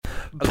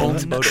Hello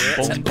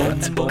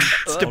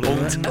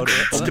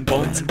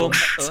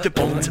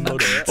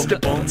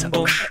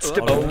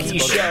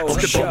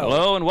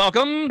and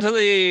welcome to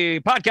the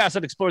podcast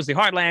that explores the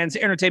heartlands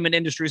entertainment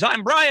industries.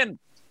 I'm Brian.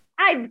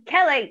 I'm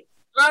Kelly.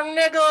 I'm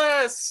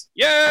Nicholas.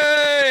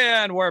 Yay!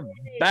 And we're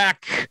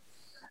back.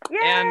 Yay!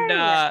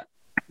 And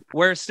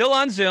we're still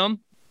on Zoom.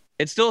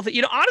 It's still,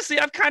 honestly,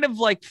 I've kind of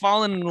like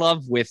fallen in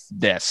love with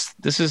this.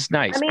 This is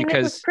nice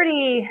because this is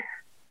pretty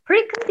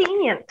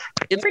convenient.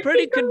 It's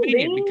pretty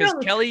convenient because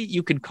Kelly,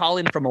 you could call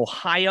in from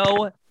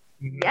Ohio.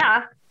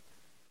 Yeah.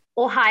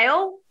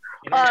 Ohio.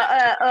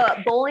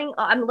 Bowling.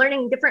 I'm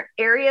learning different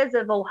areas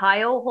of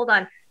Ohio. Hold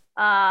on.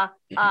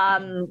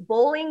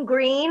 Bowling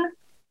Green.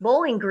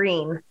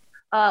 Oregon.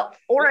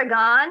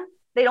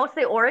 They don't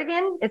say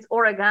Oregon. It's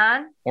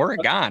Oregon.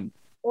 Oregon.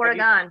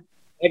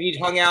 Have you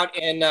hung out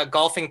in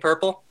Golfing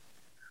Purple?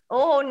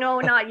 Oh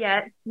no, not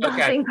yet. Okay.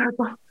 Golfing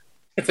Purple.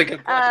 It's a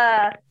good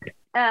place.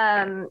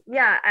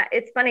 Yeah,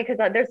 it's funny because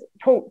there's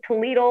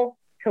Toledo.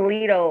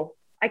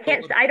 I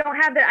don't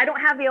have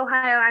the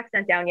Ohio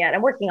accent down yet.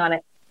 I'm working on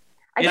it.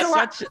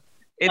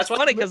 It's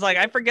funny because like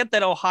I forget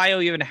that Ohio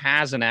even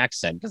has an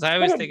accent because I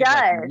always think it's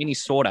like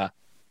Minnesota.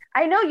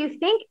 I know you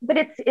think, but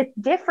it's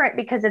different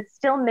because it's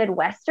still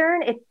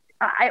Midwestern.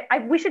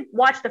 We should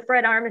watch the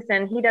Fred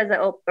Armisen. He does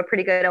a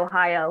pretty good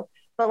Ohio,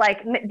 but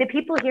like the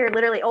people here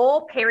literally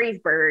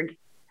Perrysburg,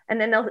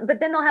 and then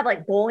they'll have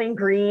like Bowling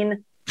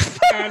Green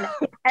and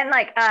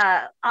like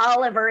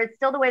Oliver. It's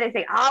still the way they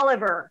say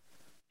Oliver.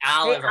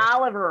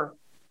 Oliver.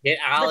 Get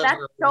Oliver. But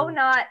that's so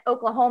not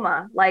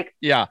Oklahoma. Like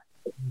yeah.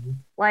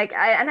 Like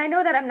I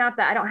know that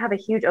I don't have a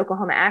huge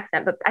Oklahoma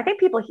accent, but I think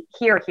people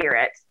hear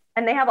it,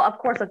 and they have, of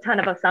course, a ton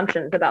of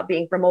assumptions about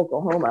being from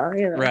Oklahoma.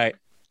 You know? Right.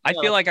 I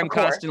feel like I'm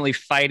constantly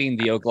fighting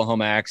the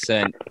Oklahoma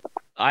accent.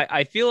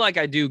 I feel like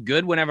I do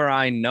good whenever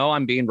I know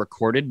I'm being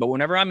recorded, but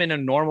whenever I'm in a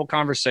normal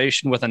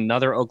conversation with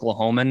another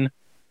Oklahoman,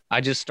 I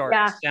just start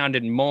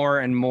sounding more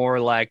and more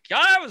like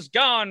I was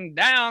going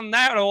down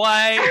that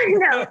way.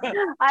 No,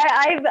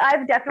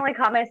 I've definitely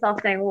caught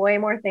myself saying way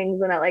more things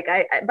than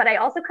but I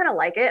also kind of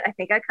like it. I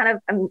think I kind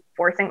of am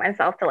forcing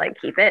myself to like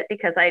keep it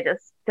because I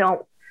just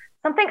don't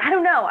I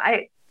don't know.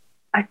 I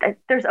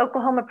there's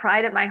Oklahoma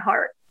pride at my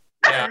heart.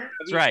 Yeah,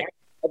 that's right.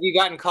 Have you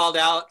gotten called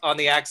out on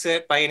the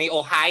accent by any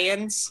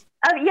Ohioans?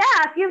 Yeah,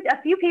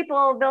 a few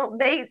people.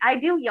 I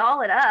do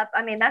y'all it up.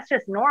 I mean, that's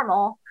just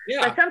normal.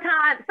 Yeah. But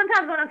sometimes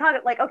when I'm talking,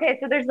 like, okay,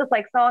 so there's this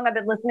like song I've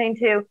been listening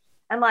to,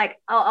 and like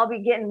I'll be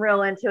getting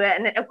real into it.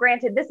 And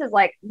granted, this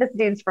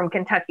dude's from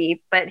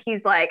Kentucky, but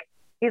he's like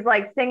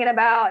singing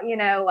about,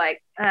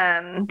 like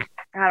I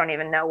don't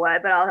even know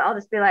what, but I'll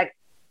just be like,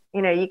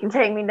 you can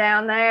take me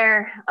down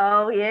there.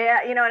 Oh yeah,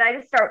 and I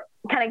just start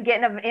kind of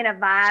getting in a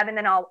vibe, and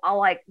then I'll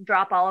like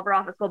drop Oliver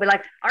off at school, be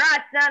like, all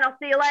right, son, I'll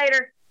see you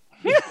later.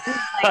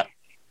 Like,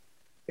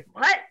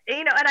 what?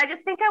 And I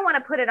just think I want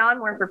to put it on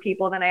more for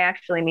people than I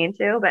actually mean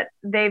to, but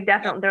they're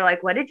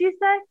like, what did you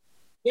say?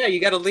 Yeah, you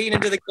got to lean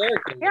into the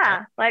character.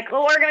 Yeah, like,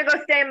 well, we're gonna go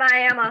stay in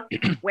Miami.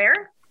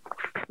 Where?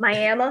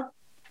 Miami.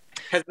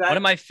 One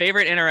of my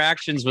favorite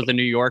interactions with a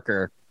New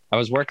Yorker. I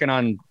was working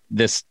on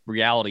this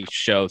reality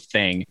show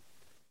thing,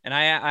 and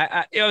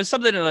I it was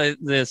something in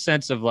the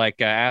sense of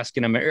like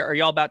asking him, "Are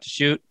y'all about to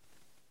shoot?"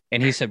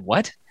 And he said,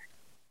 "What?"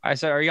 I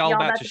said, "Are y'all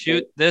about to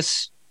shoot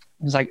this?"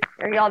 He's like,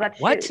 "Are y'all about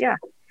to what?" shoot? Yeah.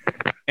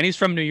 And he's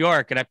from New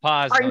York, and I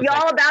paused. Are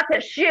y'all about to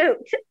shoot?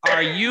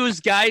 Are you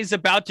guys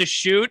about to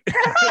shoot?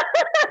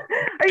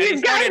 Are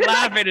you guys started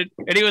laughing,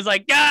 and he was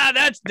like, "Yeah,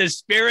 that's the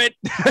spirit."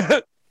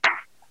 Are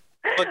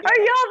y'all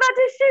about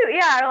to shoot?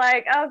 Yeah,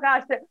 like, oh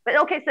gosh. But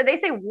okay, so they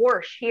say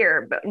wash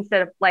here, but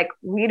instead of like,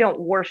 we don't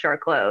wash our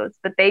clothes,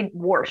 but they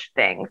wash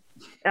things.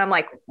 And I'm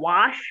like,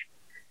 wash?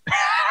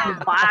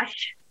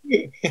 Wash?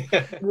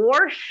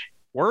 Wash?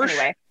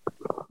 Anyway.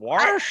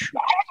 Wash?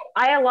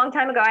 I a long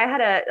time ago, I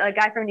had a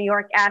guy from New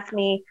York ask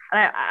me,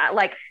 and I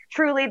like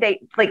truly,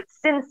 they like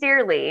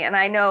sincerely, and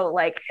I know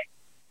like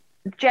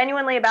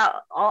genuinely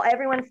about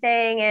everyone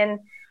staying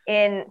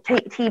in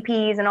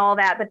teepees and all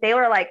that, but they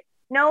were like,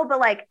 no, but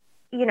like,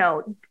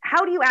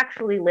 how do you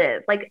actually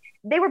live? Like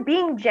they were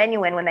being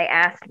genuine when they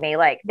asked me,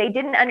 like they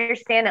didn't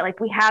understand that like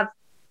we have,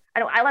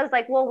 I was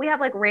like, well, we have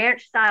like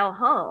ranch style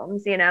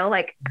homes,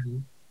 like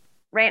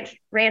ranch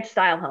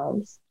style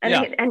homes.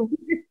 And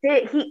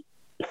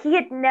he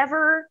had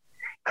never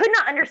could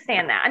not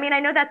understand that. I mean, I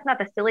know that's not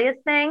the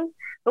silliest thing,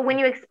 but when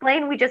you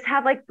explain, we just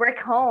have like brick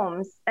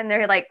homes, and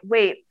they're like,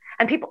 wait,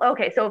 and people,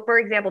 okay. So for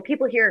example,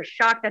 people here are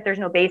shocked that there's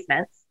no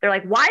basements. They're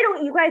like, why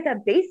don't you guys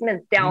have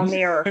basements down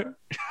there?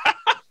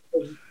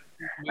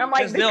 I'm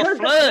like, because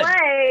the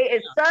clay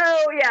is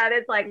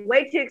it's like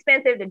way too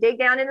expensive to dig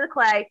down into the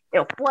clay.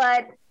 It'll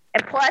flood.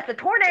 And plus the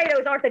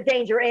tornadoes aren't the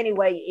danger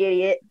anyway, you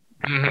idiot.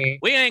 Mm-hmm.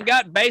 We ain't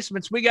got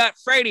basements. We got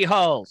Frady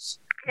holes.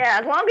 Yeah,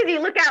 as long as you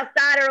look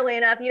outside early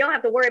enough, you don't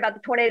have to worry about the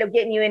tornado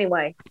getting you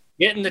anyway.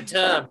 Get in the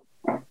tub.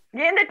 Get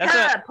in the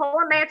tub. Pull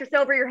a mattress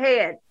over your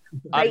head.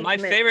 My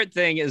favorite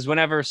thing is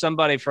whenever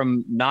somebody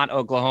from not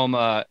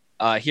Oklahoma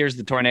hears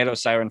the tornado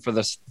siren for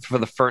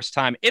the first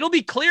time. It'll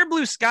be clear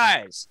blue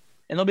skies,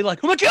 and they'll be like,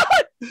 "Oh my god,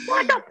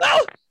 What the no,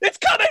 it's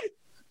coming!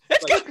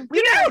 It's Like, coming!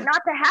 weird Get out!"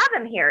 not to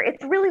have him here.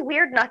 It's really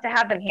weird not to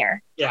have him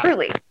here. Yeah.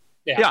 Truly.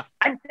 Yeah.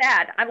 I'm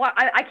sad.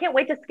 I can't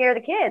wait to scare the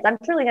kids. I'm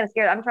truly going to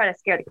scare. I'm trying to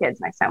scare the kids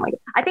next time.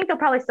 I think they'll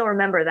probably still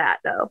remember that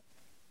though.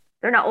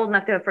 They're not old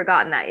enough to have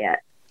forgotten that yet.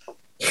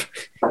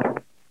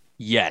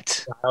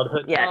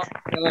 Childhood. Yet.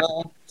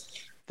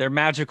 Their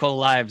magical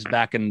lives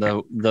back in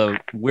the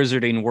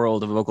wizarding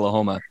world of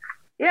Oklahoma.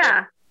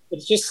 Yeah.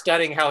 It's just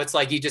stunning how it's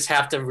like you just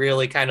have to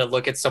really kind of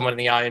look at someone in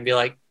the eye and be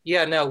like,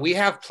 yeah, no, we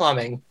have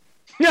plumbing.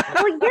 Well,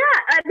 yeah.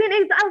 I mean,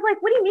 I was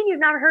like, what do you mean you've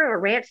never heard of a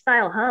ranch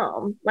style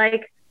home?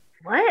 Like,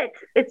 what?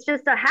 It's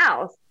just a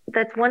house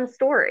that's one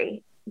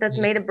story that's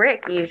made of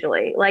brick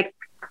usually. Like,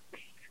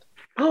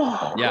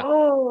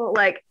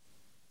 like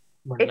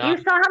We're if not-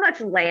 you saw how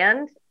much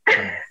land,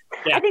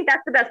 I think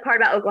that's the best part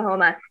about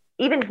Oklahoma,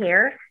 even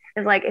here,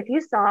 is like if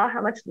you saw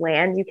how much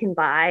land you can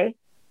buy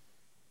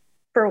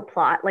for a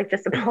plot, like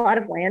just a plot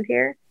of land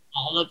here.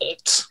 all of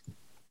it.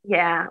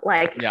 Yeah,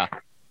 like Yeah.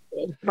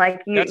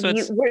 like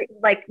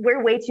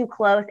we're way too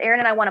close. Aaron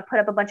and I want to put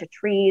up a bunch of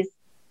trees.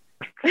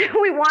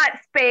 We want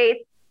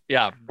space.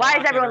 Yeah. Why is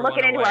block everyone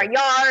looking into our away.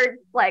 yards?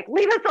 Like,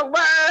 leave us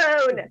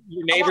alone.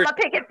 Your I neighbors want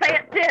my picket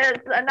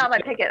fences. Not my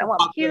picket. I want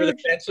walk over the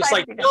huge. fence, just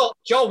like, spicy fences.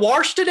 Joe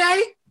wash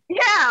today?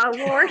 Yeah,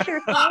 wash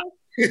your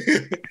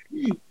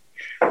thing.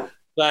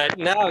 But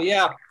no,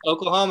 yeah,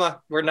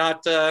 Oklahoma, we're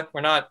not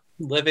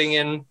living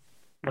in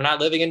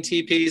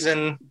teepees,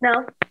 and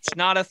No. It's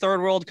not a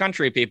third world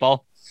country,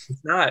 people. it's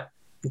not.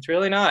 It's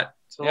really not.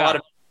 There's a Yeah. lot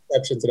of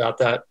exceptions about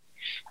that.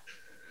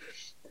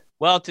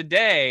 Well,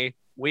 today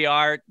we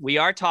are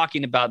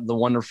talking about the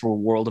wonderful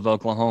world of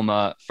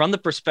Oklahoma from the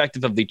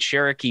perspective of the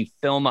Cherokee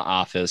Film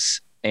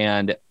Office.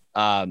 And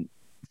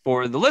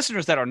for the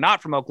listeners that are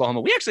not from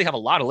Oklahoma, we actually have a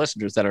lot of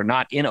listeners that are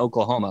not in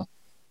Oklahoma.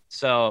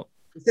 So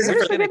This isn't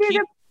This for will the give you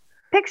a good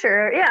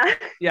picture. Yeah.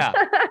 yeah,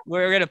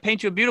 we're going to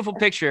paint you a beautiful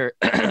picture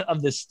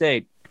of this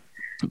state.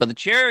 But the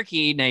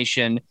Cherokee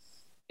Nation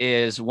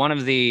is one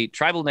of the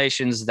tribal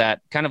nations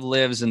that kind of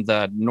lives in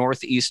the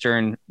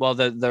northeastern. Well,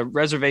 the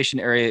reservation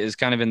area is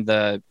kind of in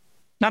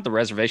not the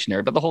reservation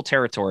area, but the whole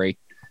territory.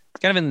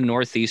 It's kind of in the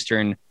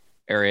northeastern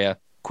area.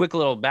 Quick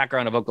little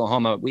background of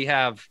Oklahoma. We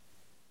have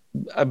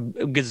a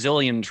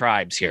gazillion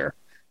tribes here,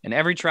 and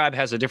every tribe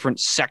has a different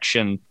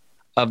section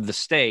of the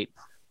state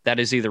that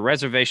is either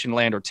reservation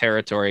land or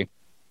territory.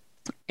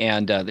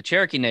 And the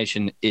Cherokee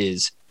Nation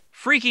is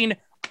freaking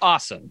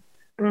awesome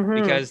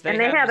Mhm. because and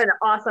they have an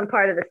awesome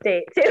part of the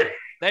state too.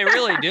 they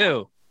really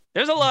do.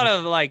 There's a lot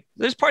of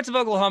there's parts of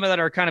Oklahoma that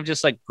are kind of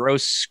just like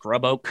gross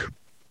scrub oak,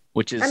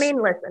 which is I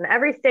mean, listen,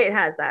 every state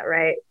has that,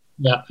 right?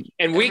 Yeah,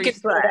 and we Every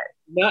can. But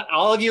Not,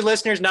 all of you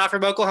listeners not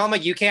from Oklahoma,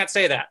 you can't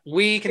say that.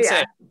 We can say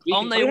Yeah. it. We can-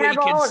 only we we have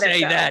all can of it,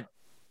 say though. that.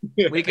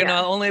 We can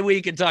Yeah. only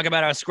we can talk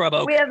about our scrub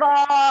oak. we have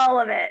all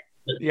of it.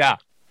 Yeah.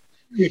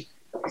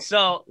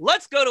 So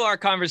let's go to our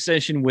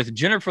conversation with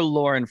Jennifer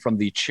Lauren from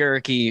the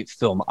Cherokee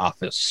Film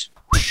Office.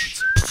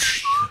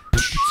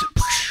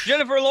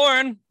 Jennifer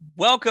Lauren,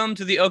 welcome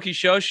to the Okie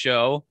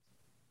Show.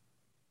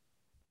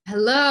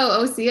 Hello,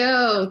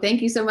 OCO.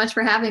 Thank you so much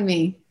for having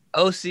me.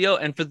 OCO.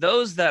 And for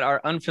those that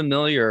are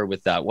unfamiliar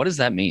with that, what does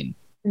that mean?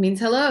 It means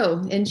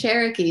hello in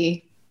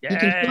Cherokee. You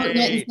can shorten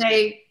it and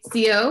say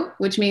CO,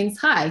 which means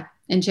hi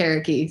in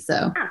Cherokee.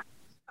 So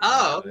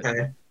Oh,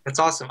 okay. That's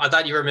awesome. I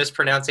thought you were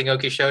mispronouncing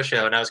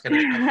Okie and I was going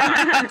to.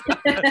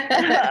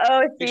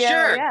 Oh,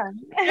 Sure. yeah.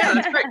 Yeah,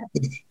 that's great.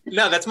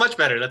 No, that's much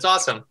better. That's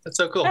awesome. That's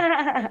so cool.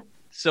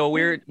 So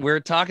we're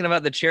talking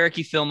about the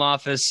Cherokee Film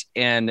Office,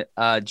 and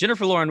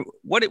Jennifer Lauren,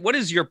 what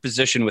is your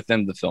position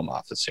within the film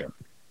office here?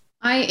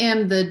 I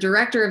am the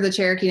director of the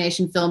Cherokee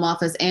Nation Film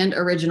Office and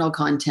original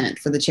content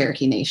for the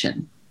Cherokee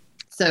Nation.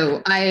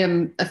 So I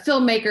am a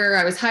filmmaker.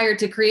 I was hired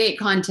to create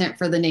content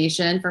for the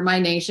nation, for my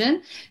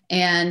nation.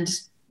 And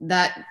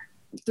that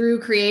through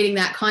creating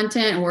that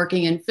content and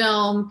working in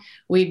film,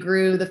 we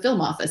grew the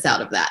film office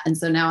out of that. And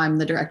so now I'm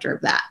the director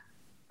of that.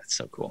 That's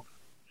so cool.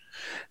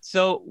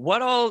 So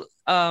what all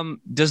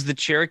does the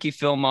Cherokee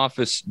Film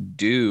Office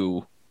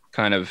do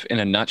kind of in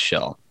a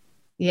nutshell?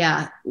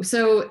 Yeah.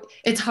 So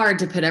it's hard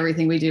to put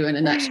everything we do in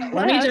a nutshell.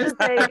 Let me I was just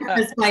gonna say,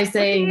 preface by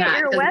saying that.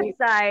 your 'cause we-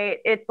 website,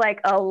 it's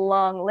like a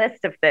long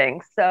list of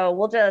things.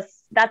 So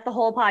that's the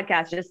whole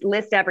podcast. Just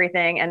list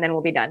everything and then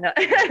we'll be done.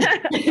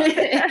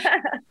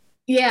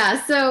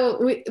 Yeah,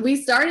 so we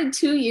started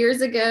 2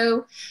 years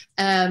ago,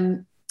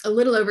 a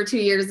little over 2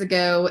 years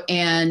ago,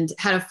 and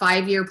had a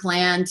 5-year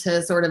plan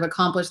to sort of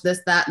accomplish this,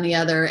 that, and the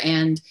other.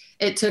 And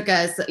it took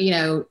us,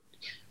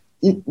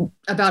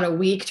 about a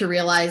week to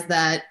realize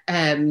that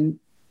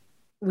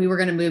we were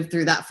going to move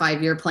through that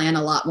 5-year plan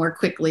a lot more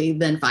quickly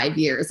than 5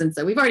 years. And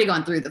so we've already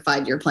gone through the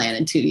 5-year plan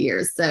in 2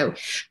 years. So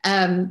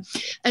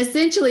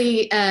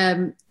essentially,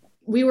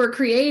 we were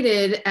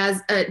created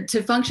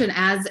to function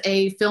as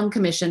a film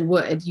commission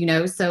would,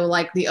 so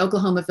like the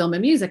Oklahoma Film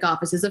and Music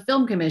Office is a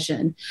film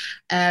commission.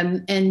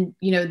 And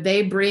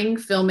they bring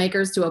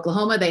filmmakers to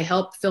Oklahoma. They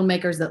help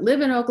filmmakers that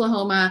live in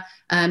Oklahoma.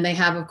 They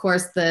have, of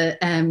course, the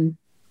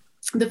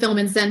the film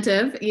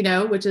incentive,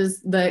 which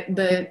is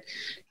the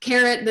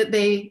carrot that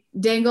they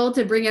dangle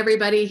to bring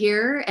everybody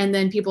here, and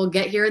then people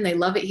get here and they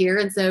love it here.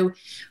 And so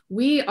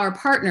we are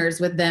partners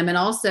with them, and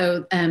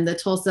also the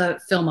Tulsa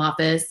Film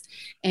Office,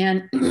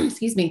 and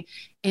excuse me,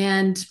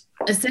 and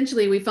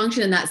essentially we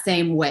function in that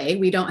same way.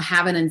 We don't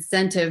have an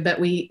incentive, but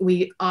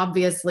we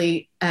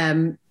obviously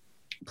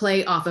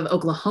play off of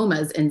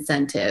Oklahoma's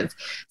incentive.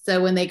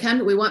 So when they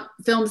come, we want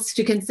films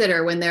to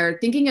consider when they're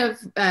thinking of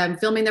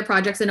filming their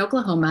projects in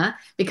Oklahoma,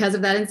 because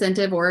of that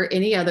incentive or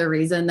any other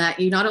reason, that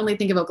you not only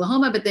think of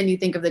Oklahoma, but then you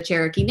think of the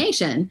Cherokee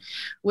Nation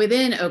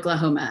within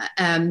Oklahoma.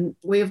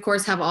 We of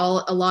course have a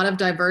lot of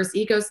diverse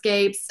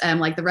ecoscapes,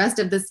 like the rest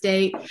of the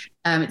state.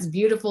 It's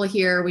beautiful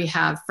here. We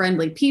have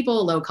friendly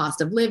people, low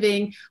cost of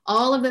living,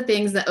 all of the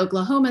things that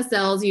Oklahoma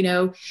sells,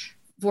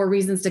 for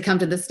reasons to come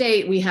to the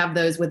state. We have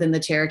those within the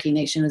Cherokee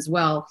Nation as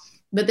well.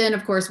 But then,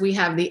 of course, we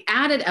have the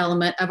added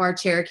element of our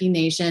Cherokee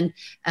Nation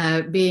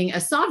being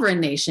a sovereign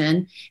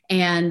nation,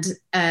 and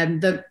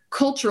the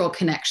cultural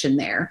connection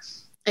there.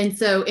 And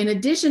so in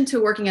addition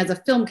to working as a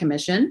film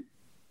commission,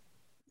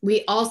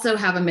 we also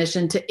have a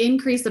mission to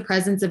increase the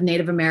presence of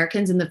Native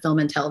Americans in the film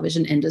and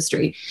television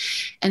industry.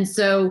 And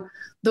so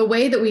the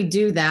way that we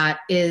do that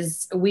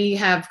is we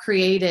have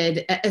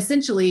created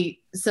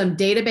essentially some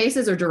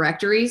databases or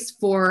directories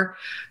for,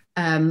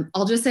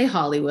 I'll just say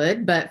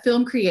Hollywood, but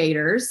film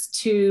creators,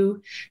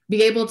 to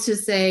be able to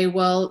say,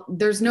 well,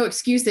 there's no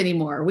excuse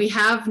anymore. We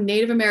have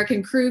Native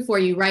American crew for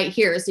you right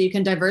here, so you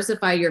can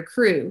diversify your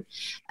crew,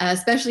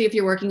 especially if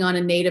you're working on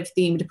a Native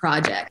themed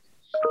project.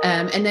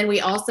 And then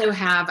we also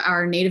have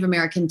our Native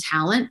American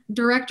talent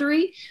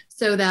directory,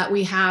 so that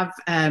we have,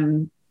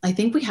 I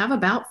think we have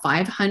about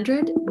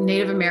 500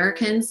 Native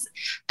Americans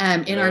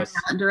in our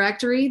talent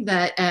directory.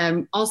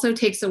 That also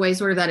takes away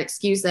sort of that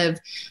excuse of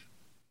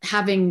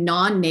having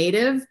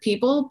non-Native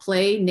people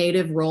play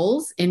Native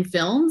roles in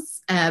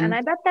films. And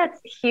I bet that's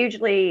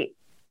hugely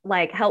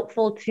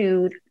helpful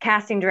to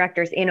casting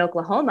directors in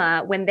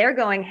Oklahoma when they're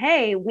going,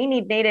 hey, we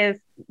need Native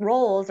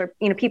roles, or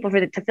people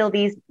to fill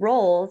these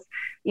roles.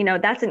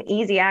 That's an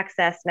easy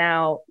access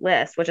now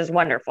list, which is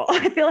wonderful.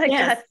 I feel like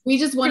that's we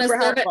just want to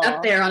serve it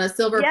up there on a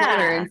silver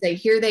platter and say,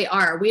 here they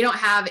are. We don't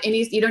have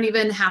any, you don't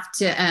even have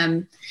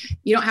to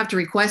you don't have to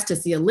request to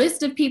see a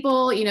list of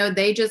people.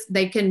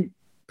 They can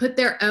put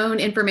their own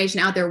information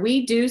out there.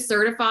 We do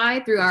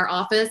certify through our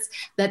office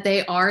that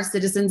they are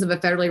citizens of a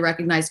federally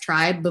recognized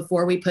tribe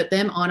before we put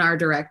them on our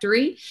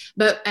directory.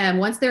 But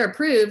once they're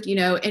approved,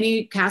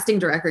 any casting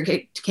director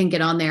can get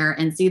on there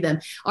and see them.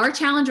 Our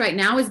challenge right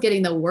now is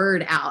getting the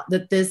word out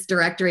that this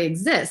directory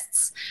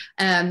exists,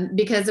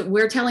 because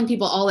we're telling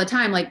people all the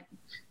time,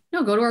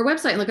 no, go to our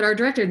website and look at our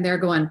directory. And they're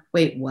going,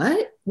 wait,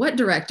 what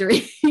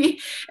directory?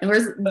 And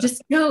we're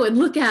just go and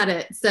look at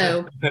it.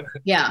 So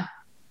yeah.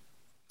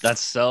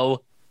 That's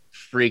so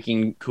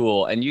freaking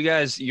cool. And you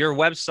guys, your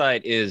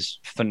website is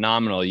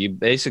phenomenal. You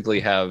basically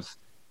have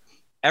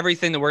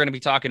everything that we're going to be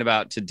talking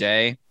about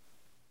today.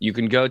 You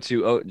can go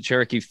to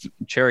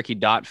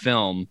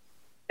Cherokee.film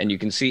and you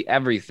can see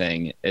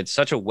everything. It's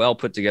such a well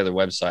put together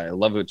website. I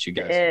love what you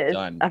guys have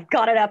done. I've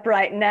got it up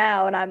right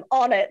now and I'm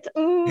on it.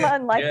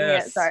 I'm liking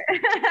it. Sorry.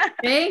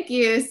 Thank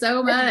you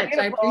so much.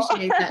 I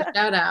appreciate that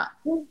shout out.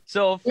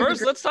 So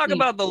first, let's talk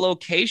about the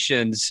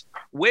locations.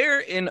 Where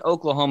in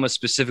Oklahoma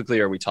specifically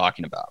are we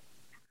talking about?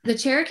 The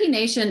Cherokee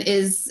Nation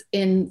is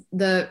in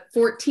the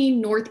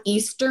 14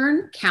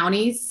 northeastern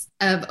counties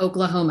of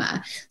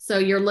Oklahoma. So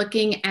you're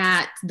looking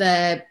at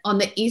on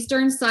the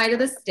eastern side of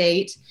the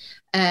state,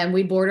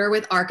 we border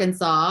with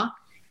Arkansas.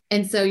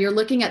 And so you're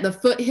looking at the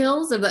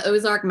foothills of the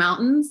Ozark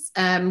Mountains,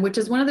 which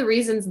is one of the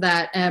reasons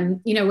that,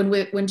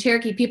 when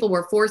Cherokee people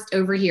were forced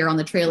over here on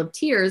the Trail of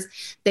Tears,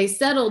 they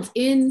settled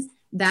in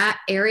that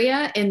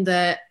area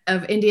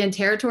of Indian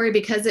Territory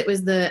because it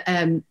was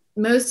the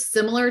most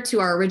similar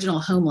to our original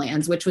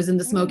homelands, which was in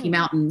the Smoky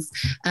Mountains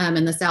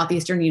in the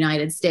southeastern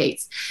United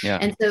States. Yeah.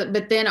 And so,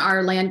 but then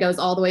our land goes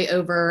all the way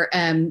over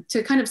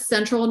to kind of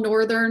central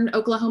northern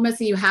Oklahoma.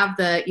 So you have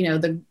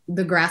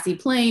the grassy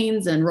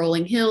plains and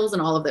rolling hills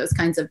and all of those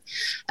kinds of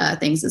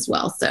things as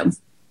well. So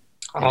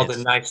all the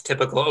nice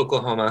typical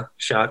Oklahoma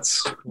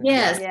shots.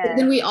 Yes. Yeah.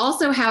 Then we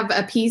also have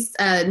a piece,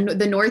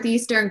 the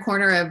northeastern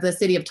corner of the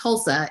city of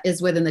Tulsa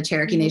is within the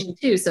Cherokee Nation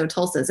too. So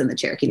Tulsa's in the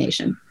Cherokee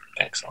Nation.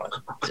 Excellent.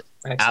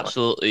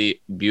 Absolutely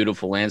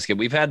beautiful landscape.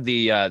 We've had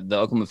the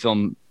Oklahoma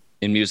Film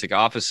and Music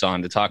Office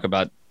on to talk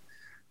about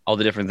all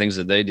the different things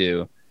that they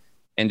do,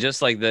 and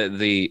just like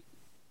the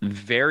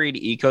varied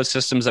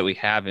ecosystems that we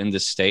have in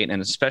this state,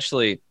 and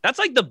especially that's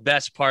like the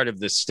best part of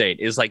this state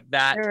is like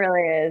that. It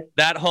really is.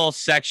 That whole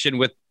section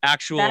with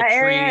actual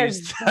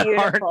trees that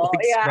aren't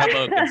like scrub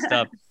oak and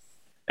stuff,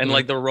 and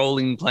like the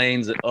rolling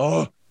plains.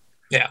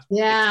 Yeah.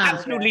 It's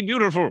absolutely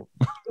beautiful.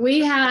 We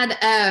had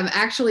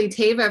actually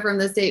Tava from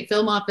the State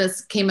Film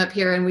Office came up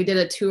here and we did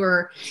a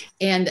tour,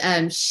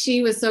 and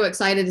she was so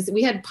excited.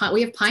 We have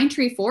pine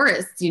tree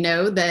forests,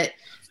 that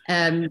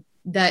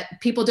that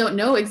people don't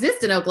know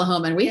exist in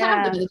Oklahoma, and we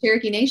have them in the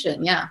Cherokee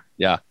Nation. Yeah.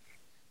 Yeah.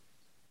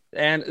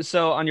 And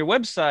so on your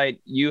website,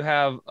 you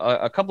have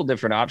a couple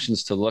different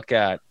options to look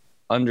at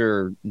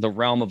under the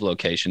realm of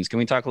locations. Can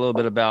we talk a little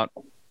bit about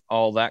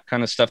all that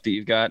kind of stuff that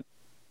you've got?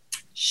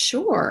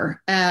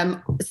 Sure.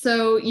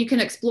 So you can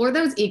explore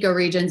those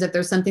ecoregions if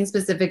there's something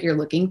specific you're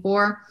looking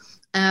for.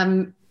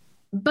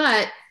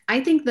 But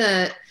I think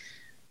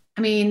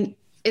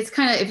it's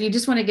kind of, if you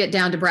just want to get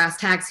down to brass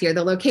tacks here,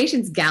 the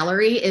locations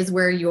gallery is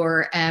where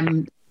your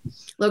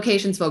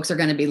locations folks are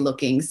going to be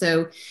looking.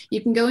 So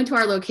you can go into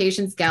our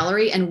locations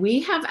gallery, and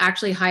we have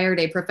actually hired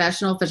a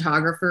professional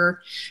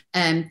photographer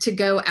to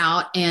go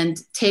out and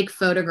take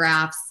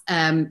photographs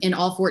in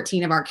all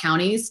 14 of our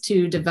counties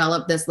to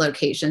develop this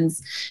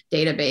locations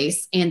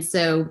database. And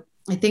so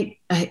I think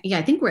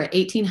we're at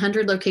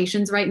 1,800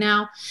 locations right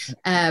now.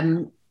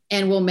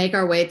 And we'll make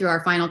our way through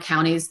our final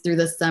counties through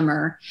the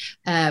summer.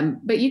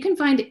 But you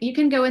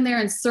can go in there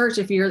and search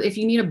if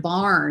you need a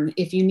barn,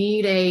 if you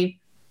need a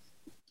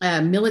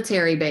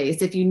military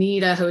base, if you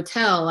need a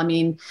hotel. I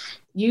mean,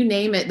 you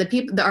name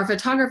it. Our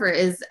photographer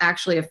is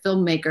actually a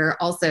filmmaker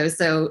also.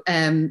 So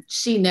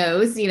she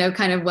knows,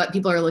 kind of what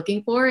people are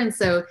looking for. And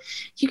so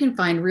you can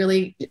find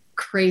really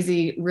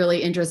crazy,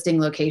 really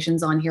interesting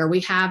locations on here.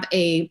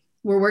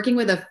 We're working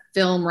with a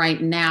film right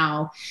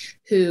now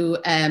who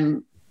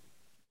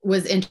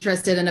was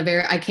interested in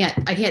I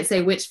can't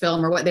say which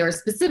film or what they were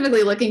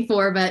specifically looking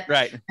for, but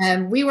right.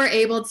 We were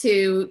able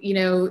to,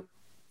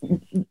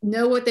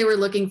 know what they were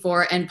looking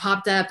for, and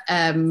popped up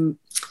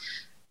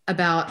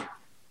about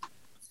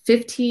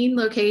 15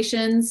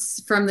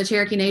 locations from the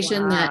Cherokee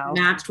Nation that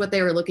matched what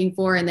they were looking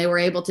for. And they were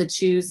able to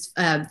choose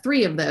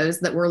 3 of those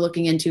that we're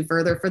looking into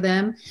further for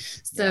them.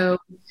 So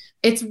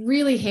it's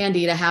really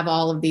handy to have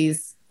all of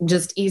these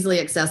just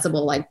easily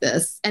accessible like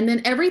this. And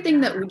then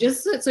everything that,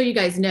 just so you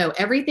guys know,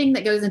 everything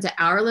that goes into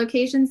our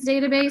locations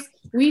database,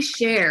 we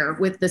share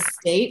with the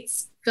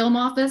state's film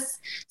office.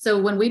 So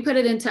when we put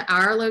it into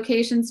our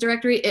locations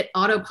directory, it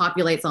auto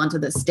populates onto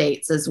the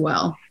states as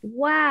well.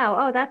 Wow.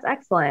 Oh, that's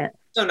excellent.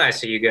 So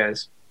nice of you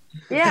guys.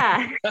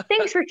 Yeah.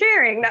 Thanks for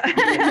sharing. No,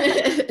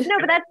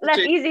 but that's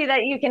easy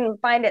that you can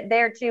find it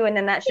there too. And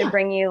then that should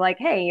bring you like,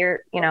 hey,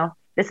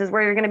 this is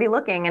where you're going to be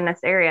looking in this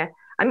area.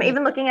 I'm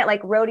even looking at like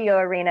rodeo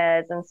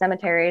arenas and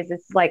cemeteries.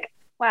 It's like,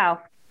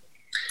 wow.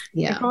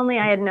 Yeah. If only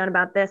I had known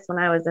about this when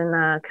I was in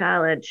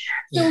college.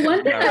 So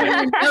one thing I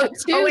want to note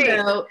too,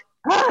 though,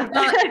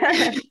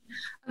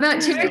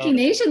 about Cherokee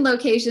Nation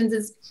locations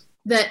is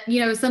that,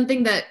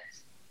 something that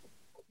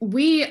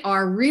we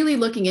are really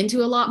looking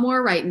into a lot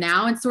more right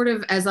now, and sort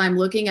of as I'm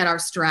looking at our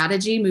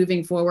strategy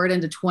moving forward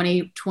into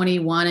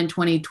 2021 and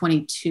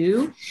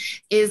 2022,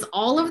 is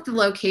all of the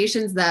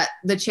locations that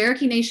the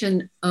Cherokee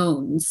Nation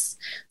owns.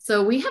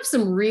 So we have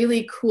some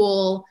really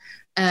cool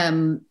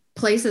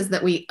places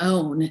that we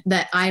own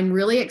that I'm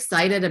really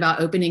excited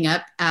about opening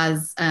up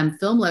as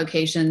film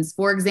locations.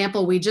 For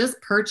example, we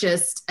just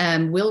purchased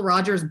Will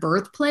Rogers'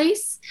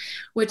 birthplace,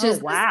 which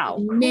is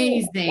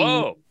amazing.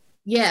 Whoa.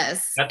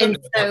 Yes. And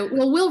so,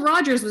 Will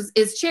Rogers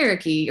is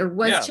Cherokee, or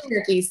was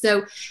Cherokee.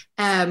 So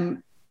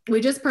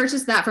we just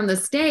purchased that from the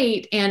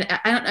state. And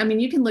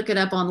you can look it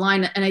up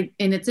online, and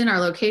it's in our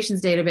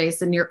locations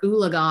database and near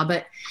Oologah,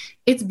 but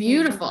it's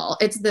beautiful.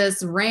 It's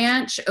this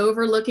ranch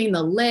overlooking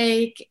the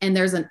lake, and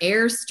there's an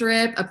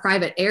airstrip, a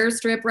private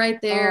airstrip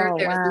right there.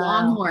 There's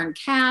longhorn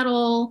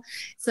cattle.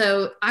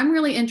 So I'm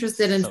really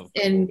interested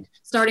in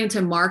starting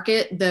to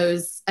market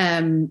those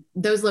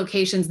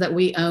locations that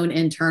we own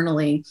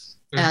internally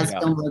as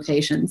film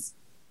locations.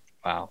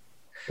 Wow.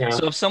 Yeah.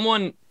 So if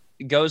someone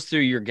goes through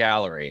your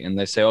gallery and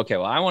they say, okay,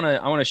 well, I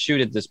want to shoot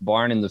at this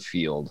barn in the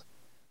field,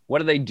 what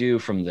do they do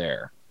from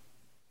there?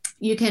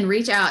 You can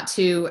reach out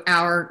to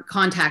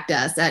contact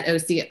us at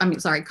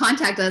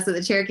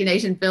the Cherokee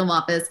Nation Film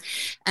Office.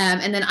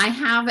 And then I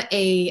have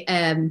a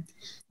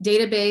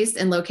database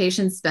and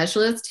location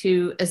specialist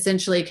who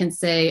essentially can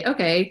say,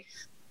 okay,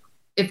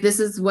 if this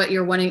is where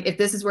you're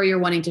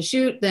wanting to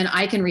shoot, then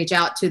I can reach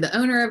out to the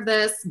owner of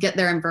this, get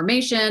their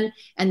information,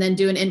 and then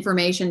do an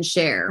information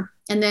share.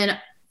 And then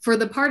for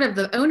the part of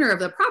the owner of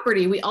the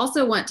property, we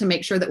also want to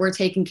make sure that we're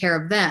taking care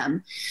of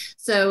them.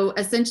 So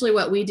essentially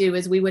what we do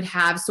is we would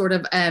have sort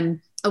of a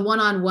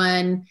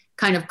one-on-one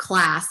kind of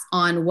class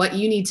on what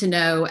you need to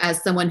know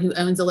as someone who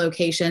owns a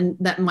location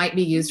that might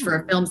be used for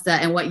a film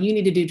set, and what you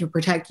need to do to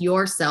protect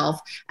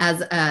yourself as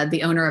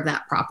the owner of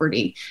that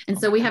property. And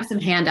so we have some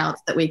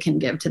handouts that we can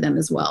give to them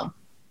as well.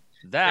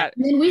 That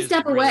and then we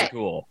step really away.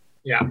 Cool.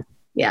 Yeah.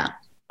 Yeah.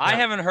 I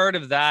haven't heard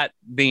of that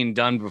being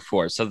done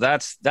before. So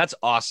that's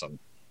awesome.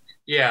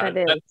 Yeah.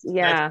 That's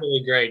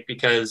really great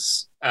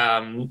because,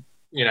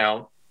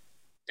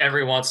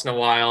 every once in a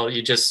while,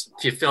 if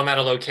you film at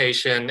a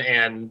location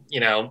and,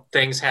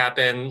 things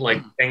happen,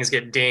 like things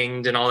get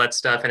dinged and all that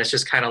stuff. And it's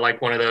just kind of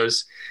like one of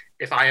those,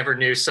 if I ever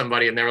knew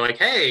somebody and they were like,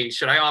 hey,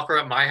 should I offer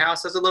up my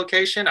house as a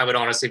location? I would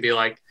honestly be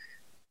like,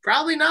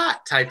 probably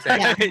not type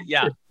thing.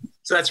 Yeah.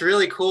 So that's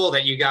really cool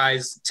that you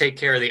guys take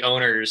care of the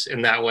owners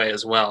in that way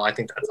as well. I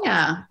think that's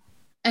awesome.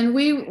 And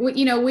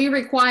we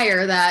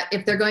require that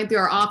if they're going through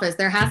our office,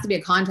 there has to be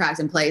a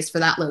contract in place for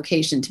that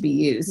location to be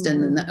used.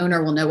 And then the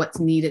owner will know what's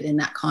needed in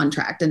that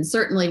contract. And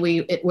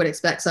certainly it would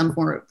expect some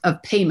form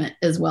of payment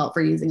as well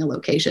for using a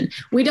location.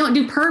 We don't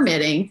do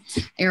permitting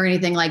or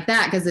anything like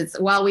that because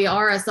while we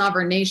are a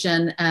sovereign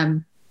nation,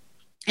 and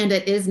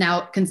it is now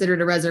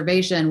considered a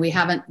reservation, we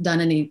haven't done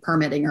any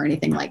permitting or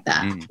anything like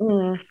that.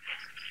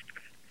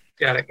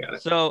 Got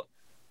it. So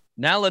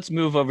now let's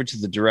move over to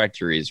the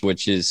directories,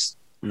 which is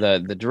the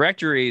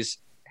directories.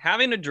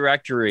 Having a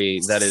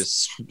directory that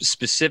is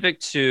specific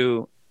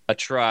to a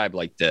tribe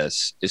like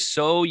this is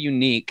so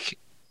unique,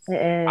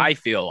 I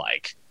feel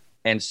like,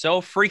 and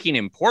so freaking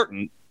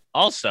important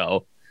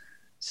also.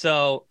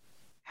 So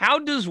how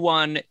does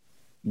one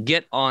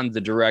get on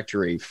the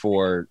directory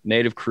for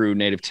Native Crew,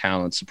 Native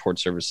Talent, support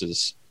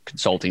services,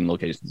 consulting,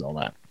 locations, all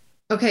that?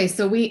 Okay,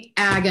 so we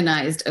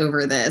agonized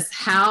over this.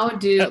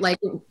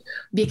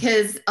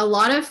 Because a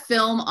lot of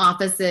film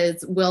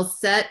offices will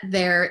set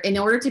in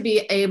order to be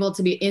able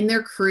to be in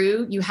their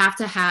crew, you have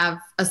to have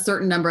a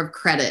certain number of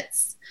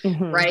credits,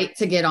 right,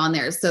 to get on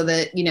there so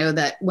that,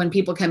 that when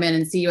people come in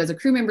and see you as a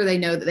crew member, they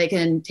know that they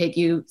can take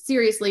you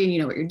seriously and you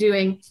know what you're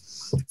doing.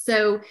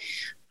 So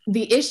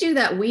the issue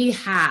that we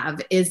have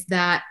is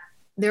that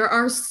there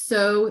are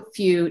so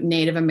few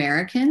Native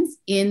Americans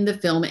in the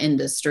film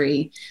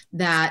industry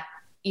that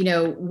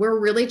we're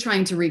really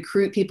trying to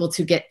recruit people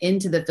to get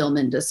into the film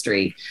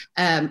industry.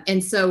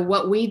 And so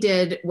what we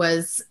did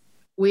was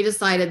we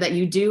decided that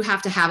you do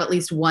have to have at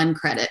least one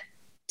credit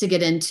to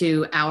get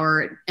into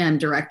our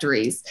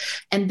directories.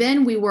 And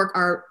then we work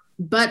our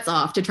butts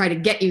off to try to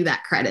get you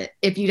that credit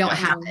if you don't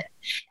have it.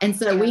 And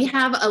so we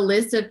have a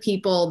list of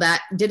people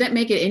that didn't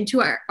make it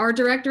into our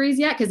directories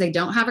yet because they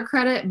don't have a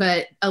credit,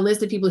 but a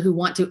list of people who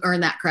want to earn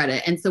that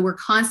credit. And so we're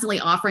constantly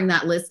offering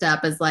that list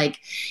up as like,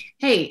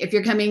 hey, if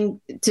you're coming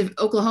to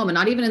Oklahoma,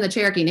 not even in the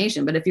Cherokee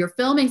Nation, but if you're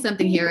filming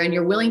something here and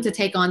you're willing to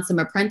take on some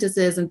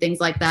apprentices and things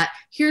like that,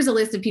 here's a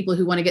list of people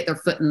who want to get their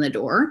foot in the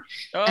door.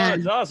 Oh,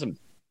 that's awesome.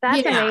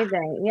 That's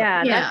amazing.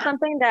 Yeah, that's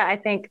something that I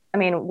think,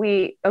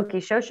 we, Okie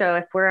Shosho,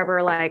 if we're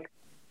ever like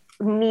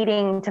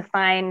needing to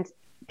find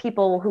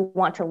people who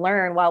want to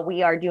learn while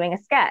we are doing a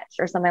sketch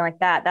or something like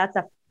that, that's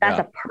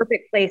a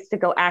perfect place to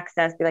go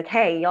access, be like,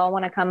 hey, y'all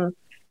want to come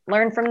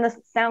learn from the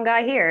sound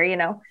guy here,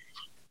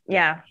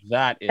 Yeah.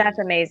 That's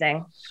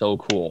amazing. So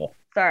cool.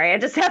 Sorry,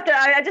 I'm just going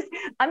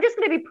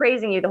to be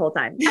praising you the whole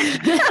time.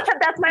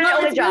 That's my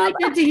only job. Really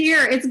good to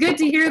hear. It's good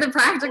to hear the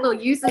practical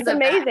uses of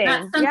amazing.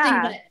 That's something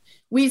that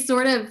we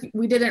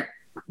didn't,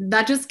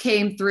 that just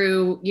came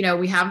through,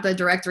 we have the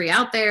directory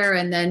out there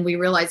and then we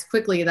realized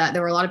quickly that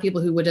there were a lot of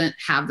people who wouldn't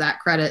have that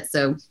credit.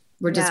 So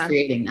we're just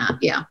creating that.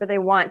 Yeah. But they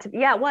want to,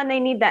 one, they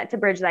need that to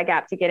bridge that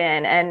gap to get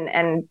in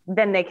and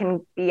then they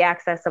can be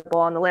accessible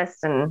on the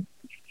list and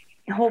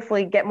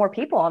hopefully get more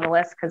people on the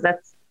list. Cause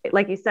that's,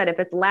 like you said, if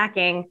it's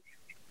lacking,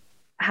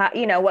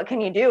 what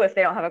can you do if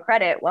they don't have a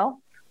credit?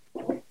 Well,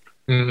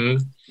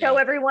 show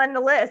everyone the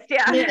list.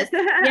 Yeah. Yes.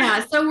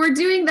 Yeah. So we're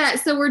doing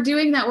that.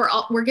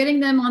 We're getting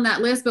them on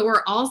that list, but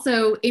we're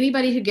also,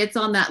 anybody who gets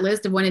on that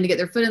list of wanting to get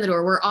their foot in the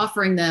door, we're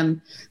offering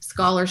them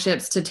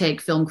scholarships to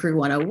take Film Crew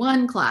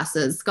 101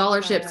 classes,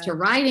 scholarships to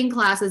writing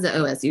classes at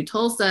OSU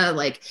Tulsa.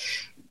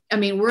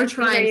 We're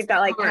trying. You've got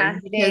like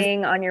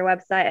casting on your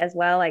website as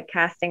well, like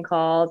casting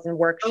calls and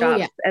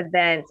workshops,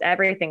 events,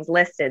 everything's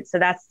listed. So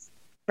that's,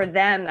 for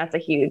them, that's a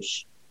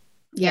huge,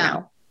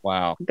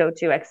 wow,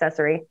 go-to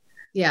accessory.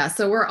 Yeah.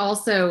 So we're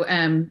also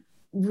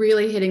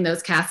really hitting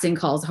those casting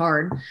calls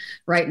hard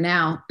right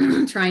now,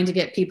 trying to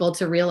get people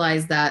to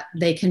realize that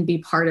they can be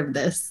part of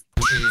this.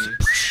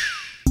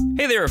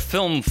 Hey there,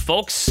 film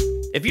folks.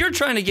 If you're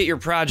trying to get your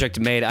project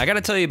made, I got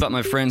to tell you about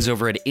my friends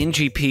over at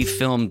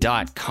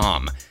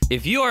ngpfilm.com.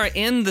 If you are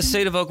in the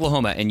state of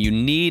Oklahoma and you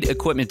need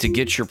equipment to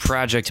get your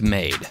project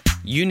made,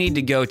 you need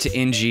to go to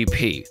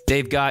NGP.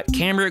 They've got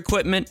camera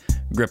equipment,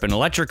 grip and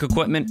electric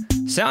equipment,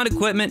 sound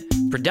equipment,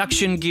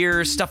 production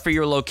gear, stuff for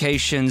your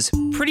locations,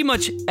 pretty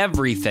much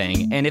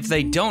everything. And if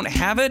they don't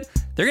have it,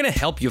 they're going to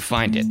help you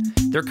find it.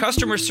 Their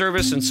customer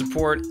service and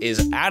support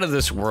is out of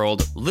this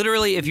world.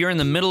 Literally, if you're in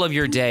the middle of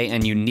your day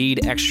and you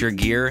need extra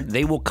gear,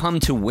 they will come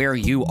to where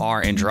you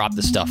are and drop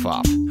the stuff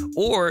off.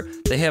 Or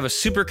they have a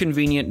super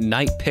convenient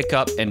night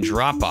pickup and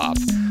drop off.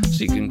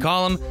 So you can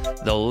call them,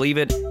 they'll leave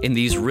it in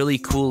these really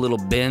cool little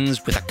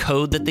bins with a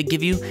code that they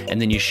give you,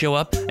 and then you show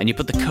up and you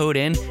put the code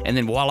in, and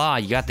then voila,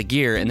 you got the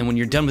gear. And then when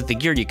you're done with the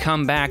gear, you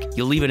come back,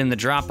 you leave it in the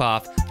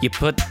drop-off, you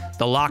put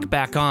the lock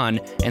back on,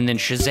 and then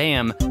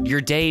shazam, your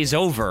day's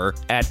over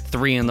at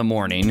 3 a.m.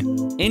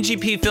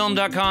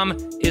 ngpfilm.com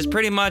is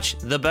pretty much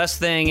the best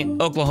thing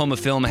Oklahoma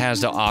Film has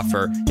to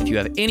offer. If you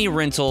have any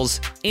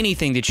rentals,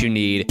 anything that you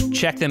need,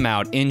 check them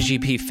out,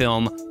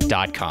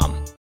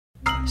 ngpfilm.com.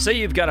 Say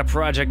you've got a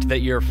project that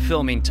you're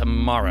filming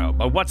tomorrow,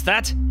 but what's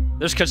that?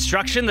 There's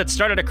construction that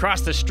started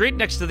across the street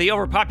next to the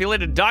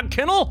overpopulated dog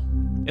kennel?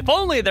 If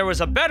only there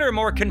was a better,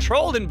 more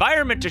controlled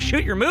environment to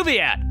shoot your movie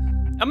at.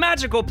 A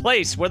magical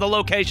place where the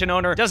location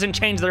owner doesn't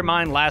change their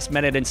mind last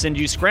minute and send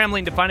you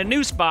scrambling to find a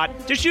new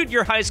spot to shoot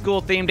your high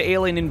school-themed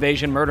alien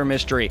invasion murder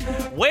mystery.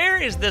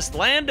 Where is this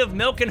land of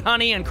milk and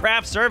honey and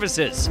craft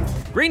services?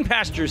 Green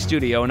Pastures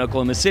Studio in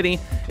Oklahoma City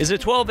is a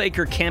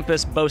 12-acre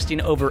campus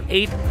boasting over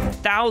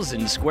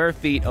 8,000 square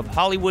feet of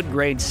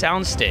Hollywood-grade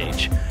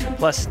soundstage,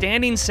 plus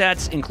standing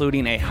sets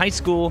including a high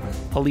school,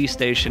 police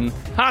station,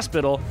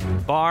 hospital,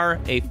 bar,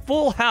 a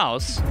full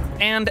house,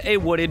 and a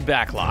wooded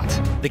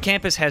backlot. The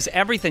campus has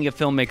everything a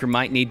filmmaker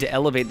might need to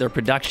elevate their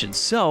production,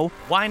 so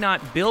why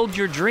not build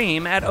your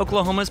dream at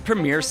Oklahoma's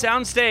premier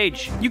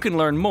soundstage? You can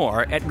learn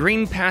more at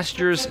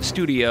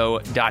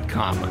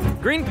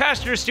greenpasturesstudio.com. Green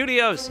Pastures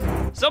Studios,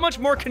 so much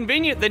more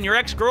convenient than your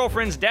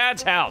ex-girlfriend's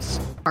dad's house.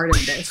 Part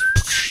of this.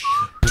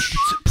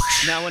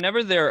 Now,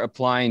 whenever they're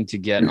applying to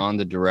get on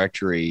the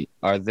directory,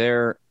 are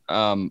there,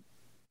 I'm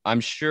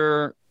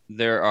sure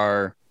there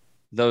are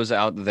those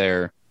out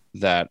there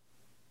that,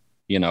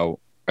 you know,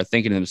 are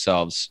thinking to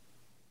themselves,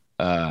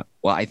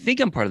 well, I think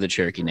I'm part of the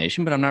Cherokee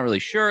Nation, but I'm not really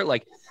sure.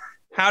 Like,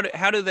 how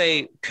do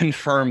they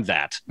confirm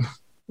that?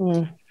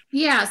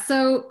 Yeah.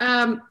 So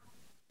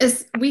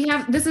this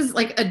is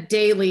like a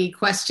daily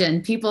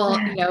question. People,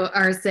 you know,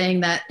 are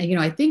saying that, you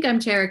know, I think I'm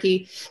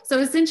Cherokee. So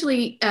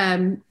essentially,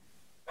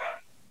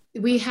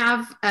 we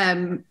have,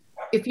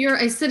 if you're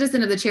a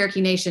citizen of the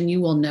Cherokee Nation, you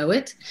will know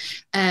it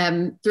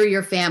through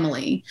your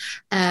family.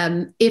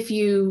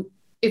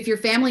 If your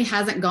family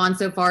hasn't gone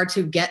so far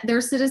to get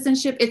their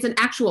citizenship, it's an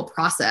actual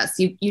process.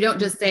 You don't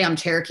just say I'm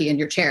Cherokee and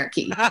you're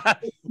Cherokee.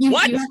 You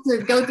have to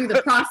go through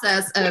the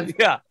process of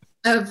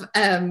of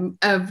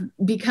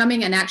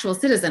becoming an actual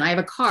citizen. I have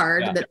a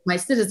card that's my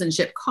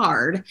citizenship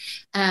card.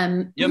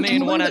 You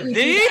mean one of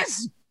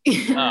these?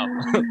 Oh,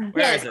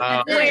 where is it?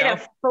 Way to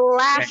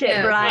flash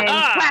it, Brian.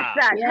 Flash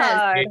that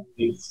card.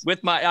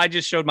 I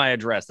just showed my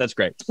address. That's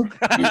great. You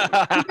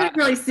couldn't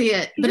really see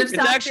it, but it's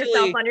actually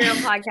yourself on your own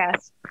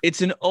podcast.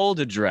 It's an old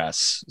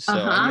address, so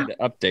I need to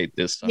update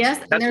this.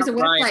 Yes, and there's a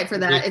website for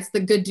that. It's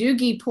the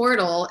Gadoogie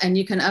portal, and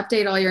you can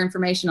update all your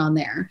information on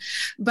there.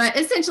 But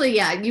essentially,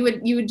 yeah, you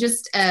would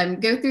just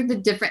go through the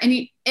different and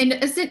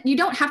you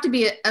don't have to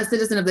be a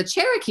citizen of the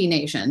Cherokee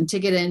Nation to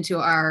get into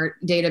our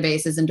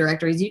databases and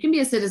directories. You can be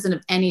a citizen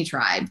of any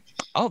tribe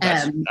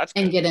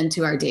and get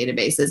into our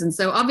databases. And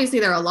so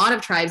obviously there are a lot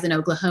of tribes in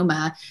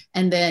Oklahoma,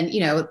 and then,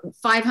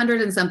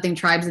 500 and something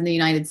tribes in the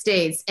United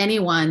States.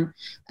 Anyone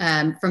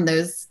from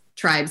those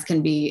tribes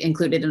can be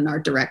included in our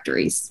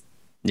directories.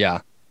 Yeah.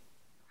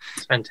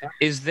 Fantastic.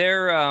 Is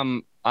there,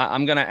 I'm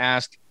going to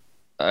ask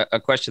a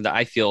question that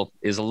I feel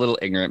is a little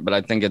ignorant, but I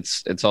think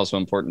it's also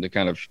important to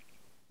kind of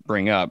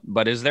bring up.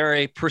 But is there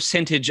a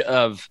percentage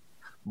of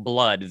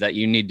blood that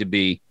you need to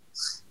be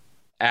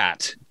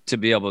at to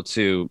be able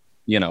to,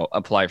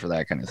 apply for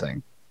that kind of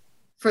thing?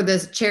 For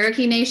the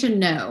Cherokee Nation,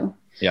 no.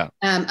 Yeah.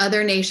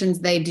 Other nations,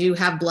 they do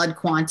have blood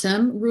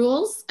quantum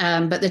rules.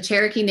 But the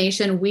Cherokee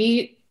Nation,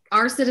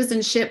 our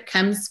citizenship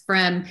comes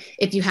from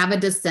if you have a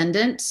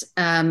descendant, if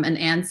you have an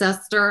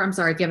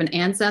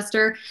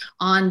ancestor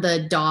on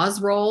the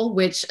Dawes Roll,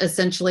 which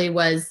essentially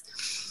was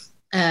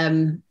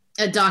a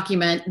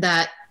document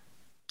that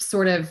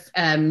sort of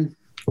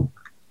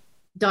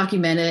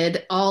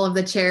documented all of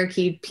the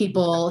Cherokee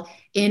people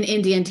in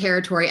Indian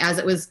Territory as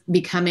it was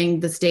becoming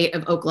the state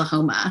of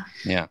Oklahoma.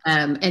 Yeah.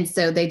 And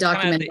so they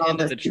documented all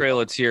the Trail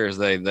of Tears,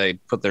 they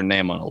put their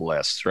name on a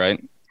list, right?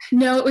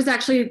 No, it was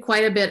actually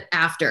quite a bit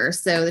after.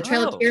 So the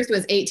Trail of Tears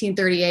was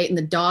 1838, and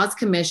the Dawes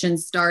Commission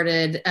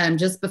started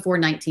just before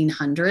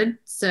 1900.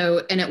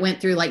 So, and it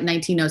went through like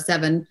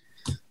 1907.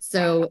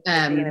 So,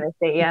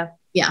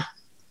 yeah.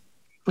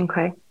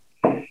 Okay.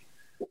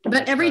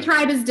 But every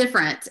tribe is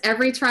different.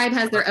 Every tribe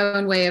has their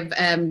own way of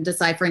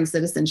deciphering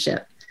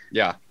citizenship.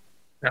 Yeah.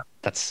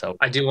 That's so.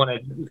 I do want to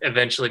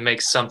eventually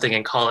make something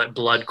and call it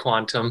Blood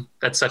Quantum.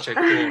 That's such a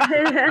cool.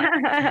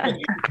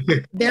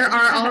 There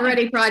are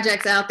already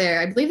projects out there.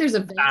 I believe there's a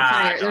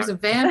vampire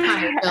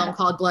film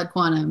called Blood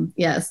Quantum.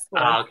 Yes.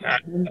 Okay.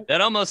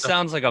 That almost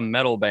sounds like a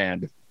metal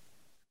band.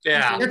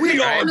 Yeah.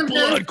 We are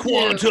Blood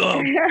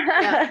Quantum.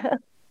 Yeah.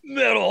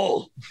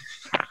 Metal.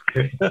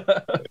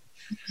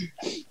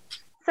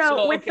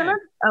 So with some of,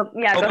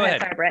 go ahead.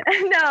 Sorry, Brent.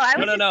 No, I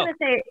was going to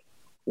say,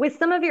 with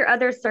some of your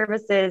other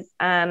services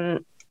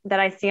that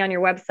I see on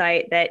your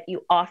website that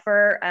you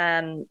offer,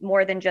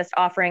 more than just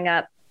offering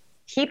up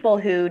people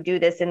who do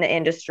this in the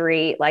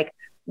industry, like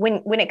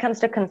when it comes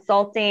to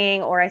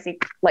consulting, or I see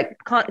like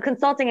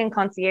consulting and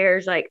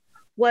concierge, like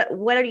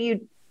what are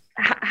you?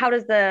 How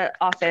does the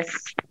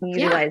office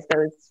utilize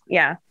those?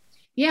 Yeah.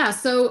 Yeah.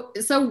 So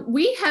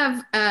we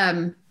have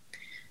in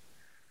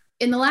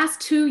the last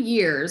 2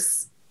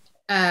 years.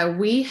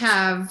 We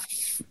have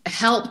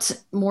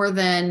helped more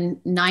than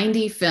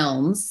 90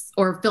 films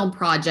or film or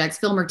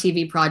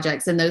TV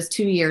projects in those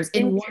 2 years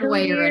in one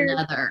way or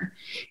another.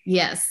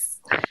 Yes.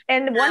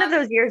 And one of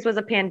those years was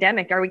a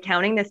pandemic. Are we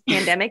counting this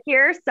pandemic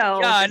year? So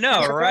Yeah, I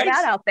know, throw right?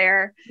 that out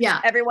there.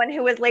 Yeah. Everyone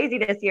who was lazy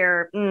this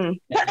year.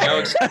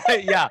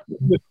 Yeah.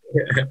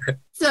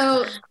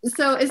 So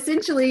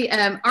essentially,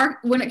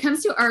 when it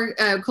comes to our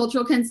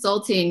cultural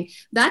consulting,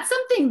 that's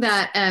something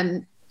that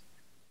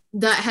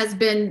that has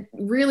been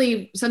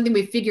really something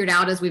we figured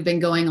out as we've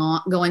been going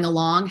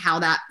along, how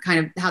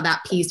that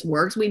piece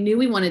works. We knew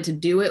we wanted to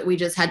do it. We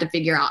just had to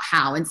figure out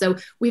how. And so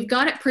we've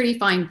got it pretty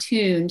fine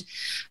tuned.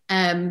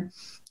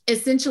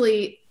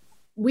 Essentially,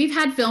 we've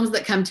had films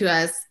that come to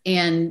us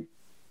and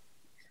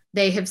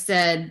they have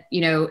said,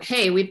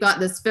 hey, we've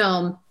got this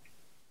film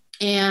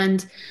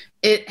and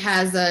it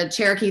has a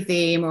Cherokee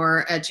theme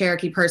or a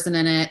Cherokee person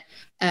in it.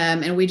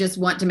 And we just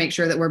want to make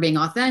sure that we're being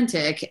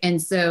authentic.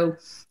 And so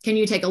can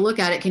you take a look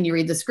at it? Can you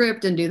read the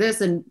script and do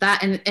this and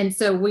that? And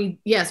so we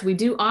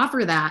do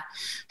offer that.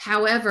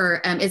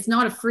 However, it's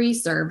not a free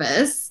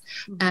service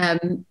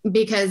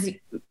because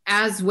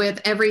as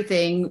with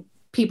everything,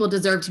 people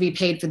deserve to be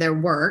paid for their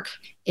work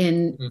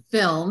in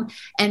film.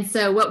 And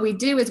so what we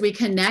do is we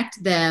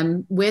connect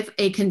them with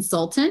a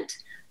consultant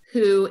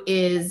who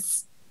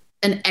is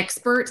an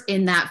expert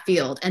in that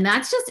field. And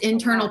that's just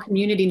internal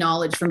community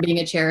knowledge from being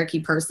a Cherokee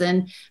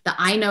person that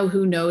I know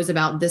who knows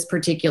about this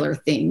particular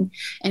thing.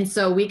 And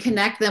so we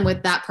connect them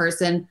with that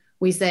person.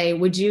 We say,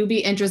 would you be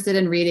interested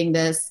in reading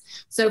this?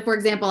 So for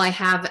example, I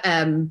have,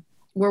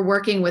 we're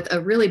working with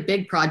a really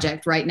big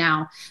project right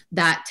now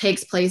that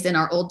takes place in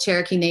our old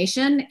Cherokee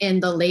Nation in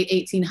the late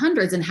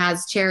 1800s and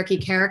has Cherokee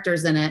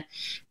characters in it.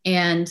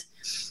 And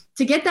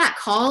to get that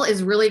call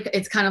is really,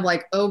 it's kind of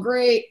like, oh,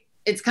 great.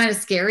 It's kind of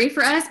scary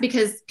for us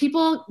because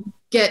people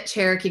get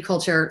Cherokee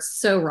culture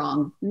so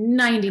wrong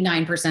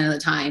 99% of the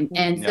time.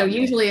 And so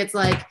usually it's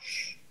like,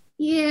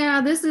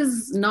 yeah, this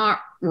is not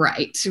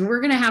right.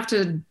 We're going to have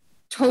to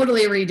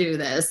totally redo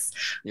this.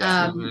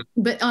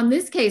 But on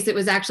this case, it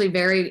was actually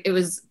it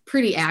was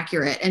pretty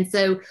accurate. And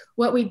so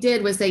what we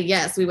did was say,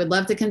 yes, we would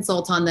love to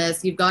consult on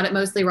this. You've got it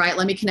mostly right.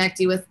 Let me connect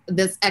you with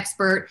this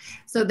expert.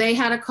 So they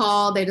had a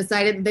call. They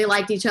decided that they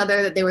liked each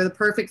other, that they were the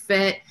perfect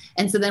fit.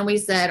 And so then we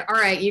said, all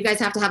right, you guys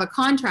have to have a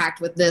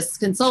contract with this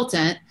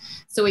consultant.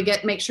 So we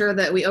make sure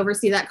that we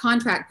oversee that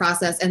contract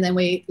process and then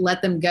we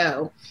let them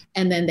go.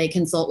 And then they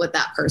consult with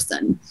that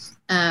person.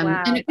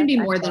 And it can be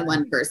more than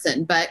one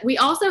person, but we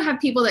also have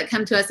people that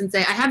come to us and say,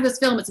 I have this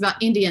film, it's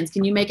about Indians.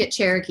 Can you make it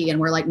Cherokee? And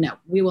we're like, no,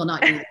 we will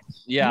not do that.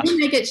 Yeah. You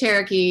make it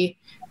Cherokee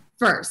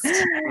first.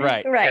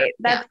 Right.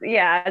 That's So you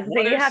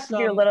have to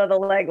do a little of the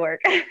legwork.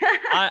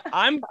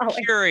 I'm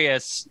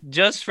curious,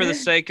 just for the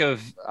sake of,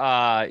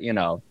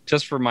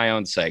 just for my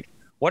own sake,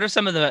 what are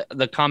some of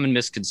the common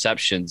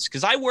misconceptions?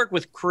 Because I work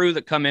with crew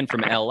that come in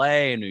from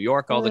LA and New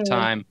York all the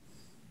time.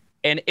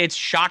 And it's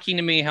shocking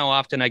to me how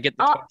often I get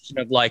the question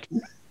of like,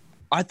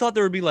 I thought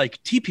there would be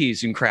like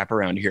teepees and crap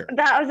around here.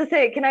 That I was gonna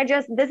say,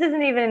 this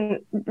doesn't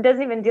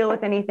even deal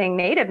with anything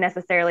native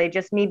necessarily.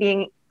 Just me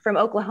being from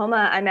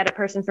Oklahoma, I met a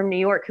person from New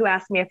York who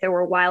asked me if there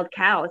were wild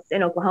cows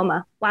in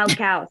Oklahoma. Wild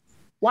cows.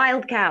 And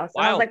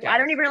I was like, I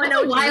don't even really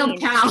know what wild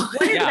cow.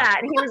 What is that?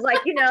 And he was like,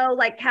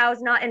 like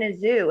cows not in a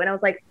zoo. And I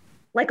was like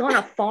on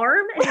a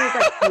farm? And he was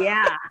like,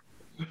 yeah.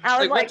 I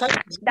was like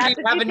that's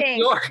what you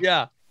think.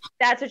 Yeah.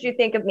 That's what you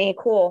think of me.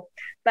 Cool.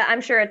 But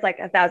I'm sure it's like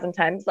 1,000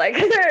 times. Like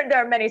there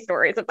are many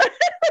stories of that.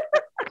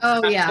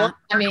 Oh yeah.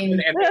 I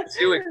mean, but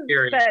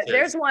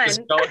there's one.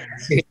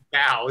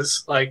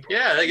 Cows. Like,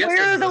 yeah, I guess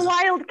where are the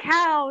wild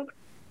cows?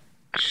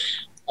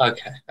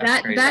 Okay.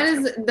 That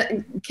is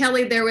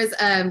Kelly. There was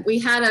we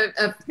had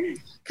a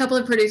couple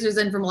of producers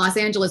in from Los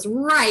Angeles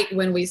right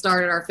when we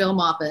started our film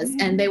office,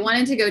 and they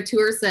wanted to go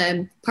tour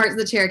some parts of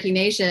the Cherokee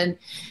Nation,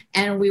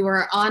 and we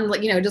were on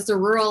just a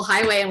rural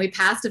highway, and we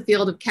passed a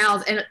field of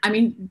cows, and I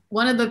mean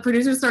one of the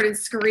producers started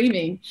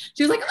screaming.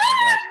 She was like,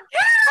 "Ah,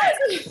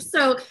 cows!"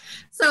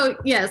 So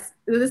yes,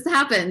 this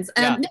happens.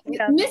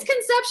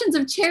 Misconceptions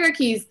of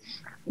Cherokees,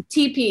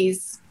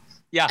 teepees.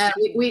 Yeah.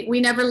 We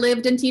never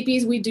lived in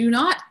teepees. We do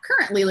not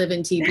currently live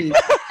in teepees.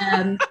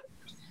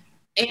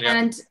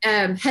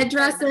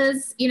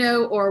 Headdresses,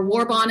 or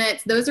war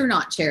bonnets, those are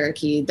not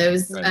Cherokee.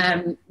 Those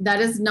that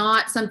is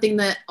not something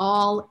that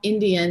all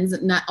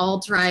Indians, not all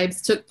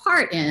tribes took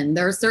part in.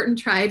 There are certain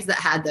tribes that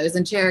had those,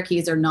 and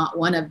Cherokees are not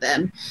one of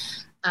them.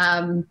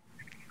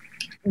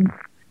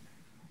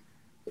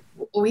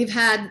 We've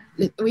had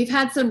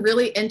some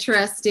really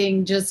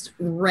interesting, just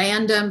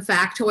random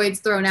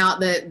factoids thrown out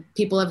that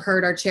people have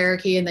heard are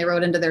Cherokee and they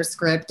wrote into their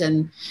script.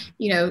 And,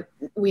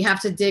 we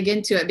have to dig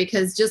into it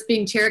because just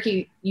being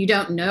Cherokee, you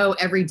don't know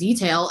every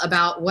detail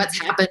about what's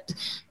happened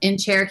in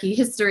Cherokee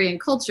history and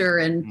culture.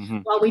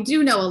 And while we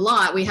do know a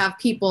lot, we have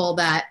people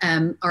that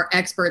are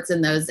experts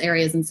in those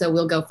areas. And so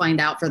we'll go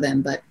find out for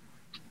them.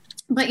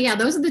 But yeah,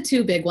 those are the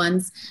two big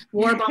ones,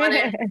 war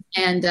bonnet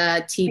and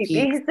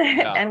teepees.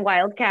 And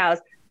wild cows.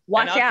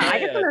 Watch out. I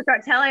just want to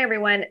start telling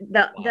everyone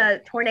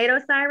the tornado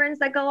sirens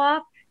that go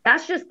off,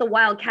 that's just the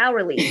wild cow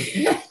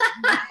release.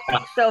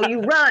 So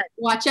you run.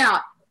 Watch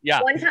out.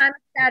 Yeah. One time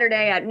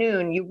Saturday at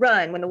noon, you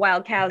run when the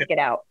wild cows get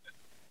out.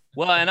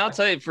 Well, and I'll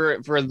tell you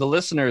for the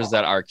listeners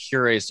that are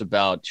curious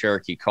about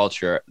Cherokee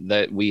culture,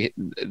 that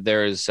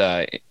there's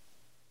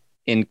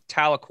in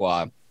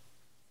Tahlequah,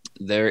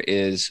 there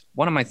is,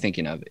 what am I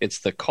thinking of? It's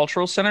the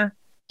Cultural Center.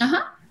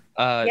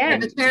 Yeah,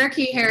 the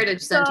Cherokee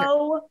Heritage Center.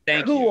 So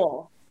Thank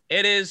cool.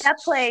 It is That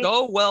place-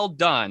 so well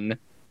done.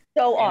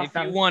 So And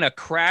awesome. if you want a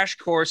crash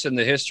course in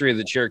the history of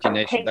the Cherokee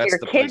Nation, Take that's your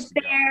the place kids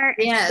to go. there.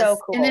 It's Yes, so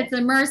cool. and it's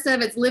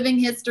immersive. It's living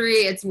history.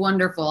 It's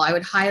wonderful. I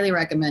would highly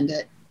recommend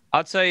it.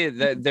 I'll tell you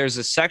that there's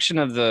a section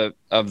of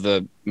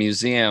the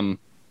museum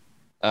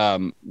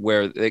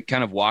where it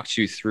kind of walks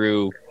you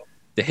through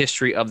the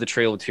history of the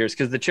Trail of Tears,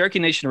 because the Cherokee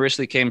Nation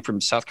originally came from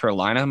South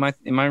Carolina. Am I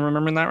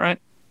remembering that right?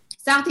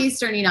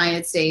 Southeastern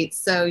United States.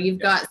 So you've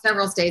got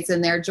several states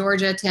in there: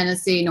 Georgia,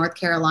 Tennessee, North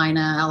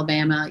Carolina,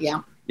 Alabama.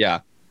 Yeah.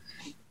 Yeah.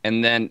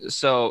 And then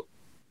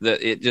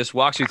it just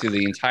walks you through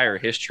the entire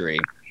history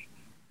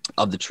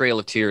of the Trail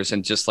of Tears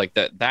and just like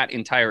that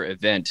entire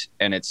event.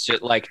 And it's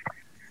just like,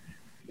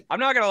 I'm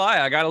not gonna lie,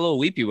 I got a little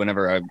weepy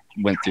whenever I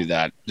went through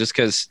that, just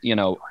because,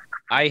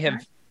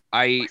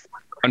 I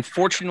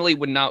unfortunately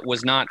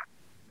was not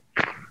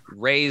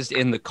raised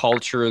in the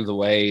culture the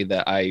way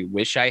that I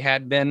wish I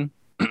had been.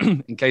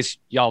 In case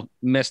y'all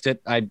missed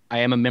it, I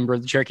am a member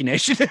of the Cherokee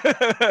Nation.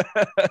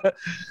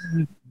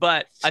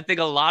 But I think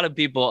a lot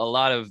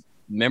of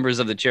members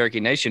of the Cherokee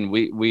Nation,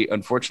 we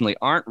unfortunately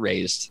aren't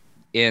raised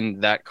in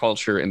that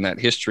culture, in that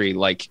history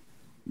like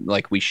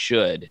we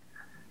should.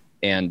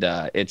 And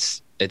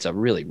it's a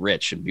really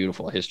rich and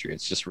beautiful history.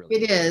 It's just really,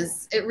 It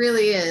is. It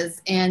really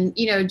is. And,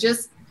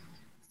 just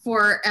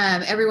for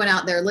everyone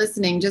out there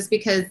listening, just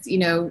because,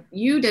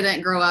 you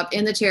didn't grow up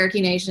in the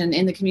Cherokee Nation,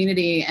 in the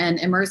community and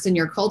immersed in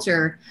your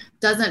culture,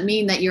 doesn't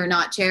mean that you're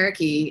not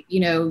Cherokee.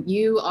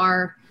 You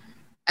are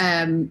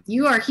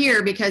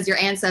here because your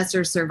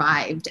ancestors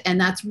survived,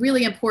 and that's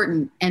really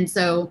important. And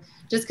so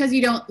just because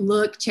you don't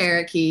look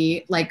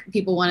Cherokee, like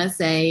people want to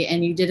say,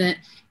 and you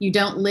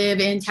don't live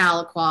in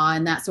Tahlequah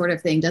and that sort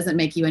of thing, doesn't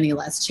make you any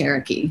less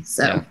Cherokee.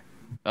 So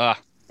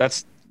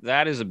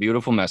that is a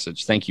beautiful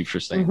message. Thank you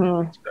for saying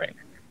that. That's great.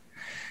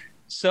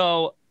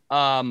 So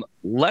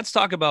let's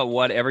talk about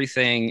what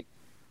everything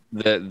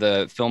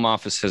the film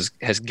office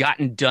has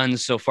gotten done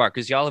so far,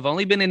 because y'all have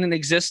only been in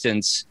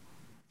existence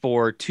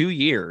for 2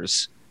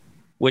 years,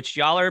 which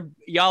y'all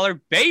are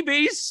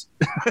babies.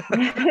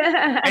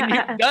 And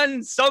you've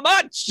done so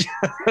much.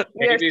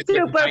 You're Babies with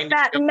super 90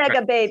 fat children.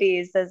 mega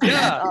babies. That's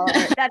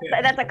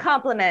a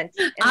compliment.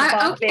 In the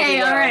boss okay.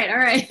 baby All world.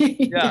 right.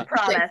 Yeah.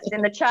 Promise.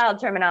 In the child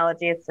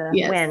terminology, it's a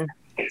Yes. win.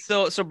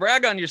 So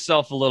brag on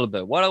yourself a little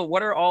bit. What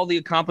are all the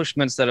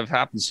accomplishments that have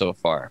happened so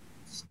far?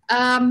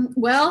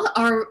 Well,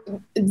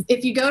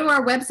 if you go to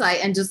our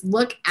website and just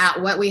look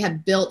at what we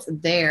have built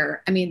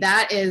there, I mean,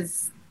 that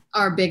is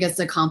our biggest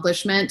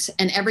accomplishment,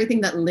 and everything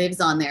that lives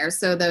on there.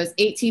 So those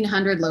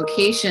 1,800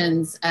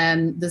 locations,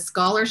 the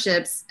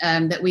scholarships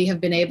that we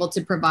have been able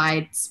to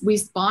provide. We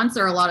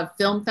sponsor a lot of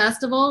film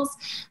festivals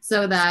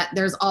so that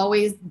there's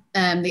always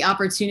the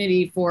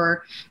opportunity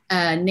for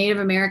Native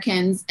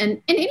Americans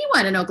and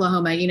anyone in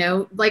Oklahoma,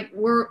 like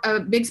we're a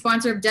big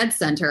sponsor of Dead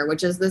Center,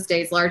 which is the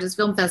state's largest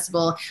film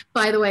festival.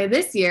 By the way,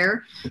 this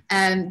year,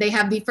 they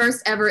have the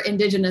first ever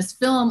Indigenous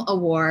Film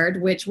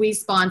Award, which we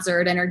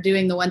sponsored and are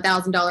doing the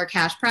 $1,000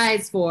 cash prize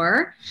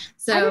for.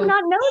 So I did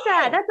not know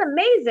that. That's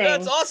amazing.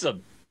 That's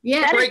awesome.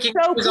 yeah, That is Breaking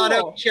so news on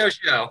cool. Okie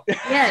Show.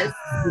 yes.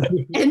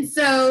 And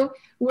so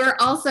we're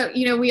also,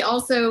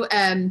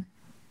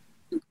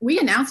 we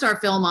announced our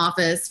film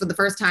office for the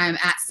first time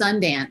at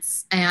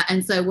Sundance.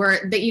 And so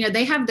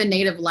they have the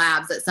native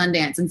labs at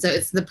Sundance. And so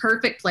it's the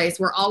perfect place.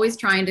 We're always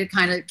trying to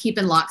kind of keep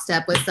in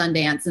lockstep with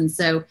Sundance. And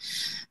so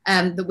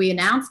we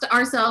announced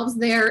ourselves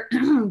there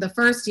the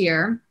first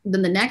year.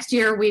 Then the next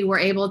year we were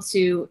able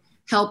to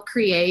help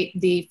create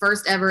the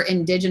first ever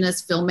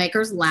Indigenous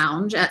Filmmakers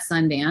Lounge at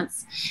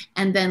Sundance.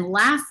 And then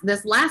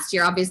this last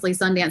year, obviously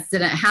Sundance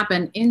didn't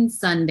happen in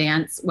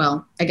Sundance.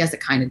 Well, I guess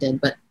it kind of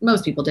did, but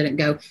most people didn't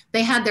go.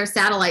 They had their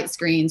satellite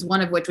screens,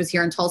 one of which was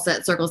here in Tulsa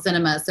at Circle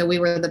Cinema. So we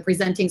were the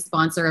presenting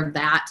sponsor of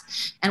that,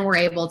 and we're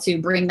able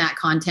to bring that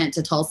content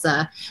to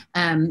Tulsa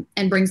and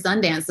bring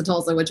Sundance to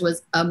Tulsa, which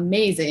was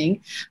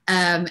amazing.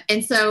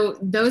 And so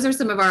those are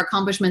some of our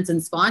accomplishments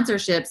and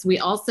sponsorships. We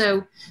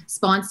also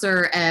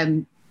sponsor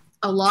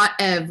a lot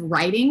of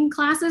writing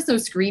classes, so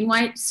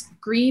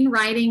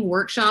screenwriting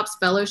workshops,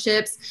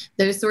 fellowships,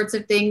 those sorts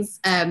of things.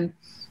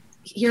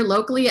 Here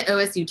locally at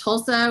OSU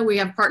Tulsa, we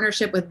have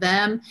partnership with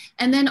them.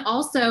 And then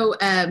also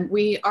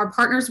we are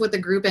partners with a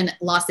group in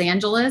Los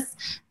Angeles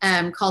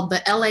called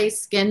the LA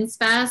Skins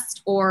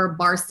Fest or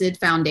Barsid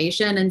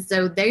Foundation. And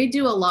so they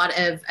do a lot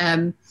of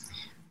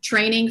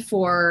training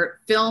for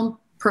film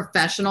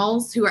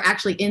professionals who are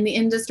actually in the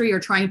industry or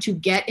trying to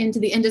get into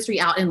the industry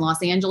out in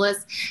Los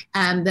Angeles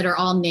that are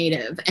all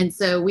native. And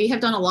so we have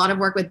done a lot of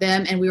work with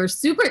them, and we were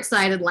super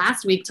excited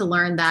last week to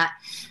learn that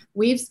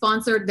we've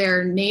sponsored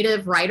their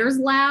native writers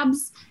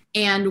labs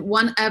And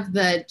one of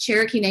the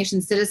Cherokee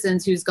Nation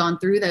citizens who's gone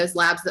through those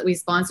labs that we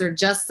sponsored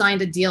just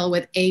signed a deal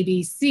with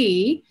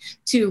ABC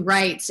to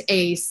write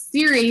a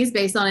series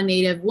based on a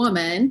Native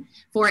woman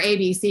for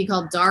ABC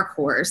called Dark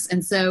Horse.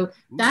 And so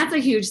that's a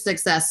huge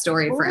success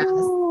story for us.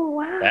 Oh,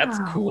 wow. That's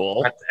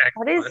cool. That's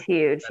That is excellent.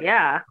 huge.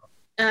 Yeah.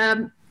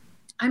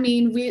 I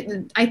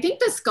mean, I think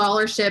the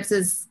scholarships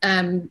is,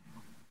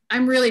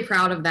 I'm really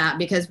proud of that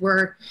because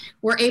we're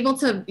able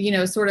to, you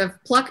know, sort of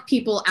pluck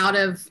people out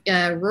of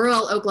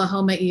rural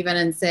Oklahoma even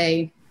and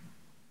say,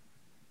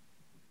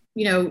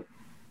 you know,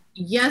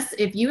 yes,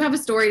 if you have a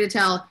story to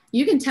tell,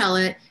 you can tell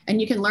it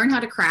and you can learn how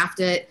to craft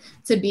it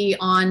to be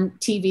on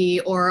TV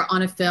or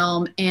on a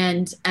film,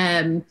 and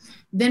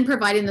then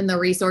providing them the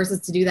resources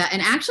to do that.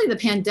 And actually the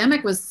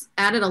pandemic was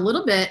added a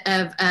little bit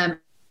of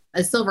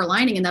a silver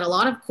lining in that a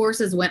lot of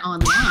courses went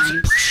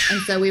online.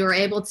 And so we were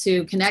able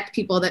to connect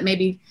people that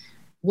maybe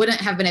wouldn't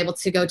have been able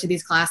to go to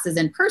these classes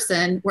in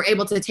person, were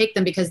able to take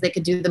them because they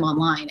could do them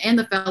online, and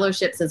the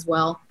fellowships as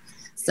well.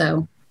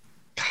 So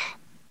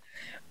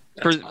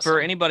For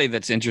anybody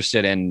that's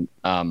interested in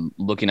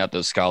looking at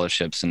those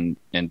scholarships and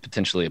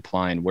potentially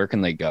applying, where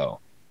can they go?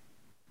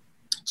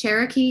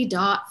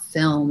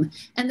 Cherokee.film.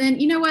 And then,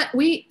 you know what,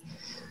 we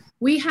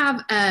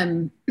have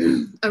a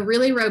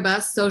really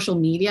robust social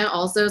media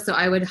also. So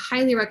I would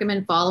highly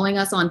recommend following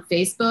us on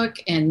Facebook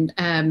and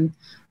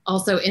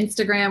also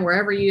Instagram,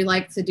 wherever you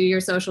like to do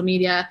your social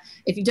media.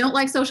 If you don't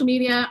like social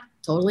media,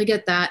 totally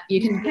get that. You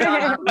can get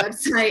on our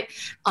website,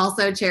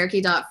 also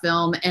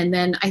Cherokee.film. And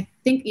then I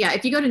think,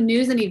 if you go to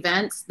news and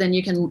events, then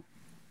you'll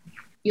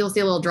see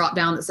a little drop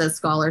down that says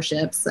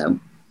scholarships. So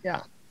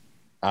yeah,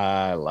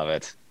 I love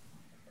it.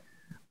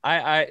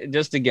 I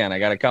just, again, I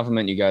got to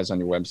compliment you guys on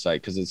your website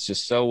because it's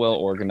just so well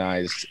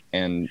organized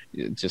and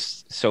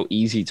just so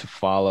easy to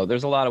follow.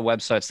 There's a lot of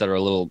websites that are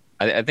a little,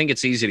 I think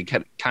it's easy to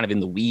get kind of in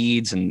the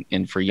weeds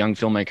and for young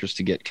filmmakers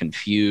to get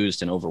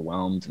confused and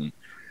overwhelmed.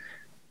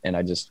 And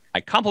I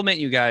compliment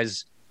you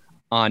guys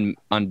on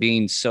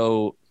being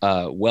so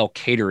well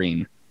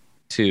catering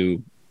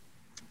to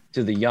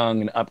the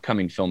young and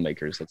upcoming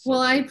filmmakers. Well,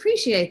 I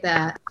appreciate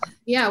that.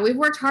 Yeah, we've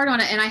worked hard on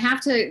it. And I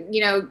have to,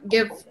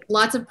 give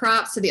lots of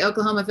props to the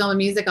Oklahoma Film and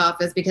Music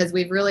Office because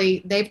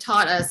they've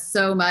taught us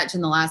so much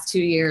in the last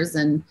 2 years,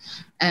 and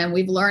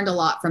we've learned a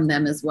lot from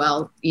them as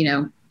well,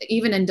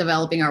 even in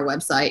developing our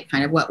website,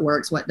 kind of what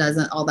works, what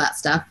doesn't, all that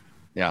stuff.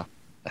 Yeah,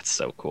 that's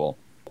so cool.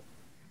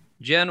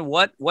 Jen,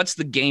 what's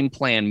the game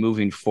plan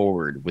moving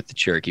forward with the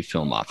Cherokee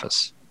Film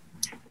Office?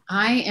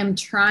 I am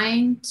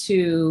trying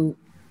to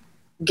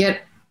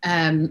get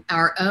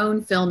our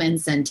own film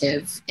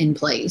incentive in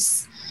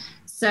place.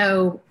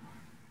 So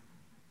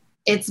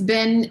it's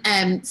been,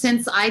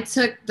 since I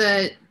took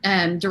the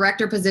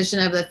director position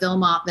of the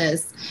film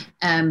office,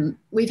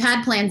 we've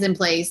had plans in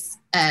place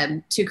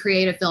to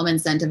create a film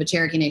incentive, a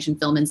Cherokee Nation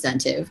film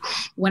incentive.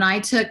 When I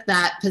took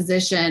that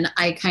position,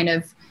 I kind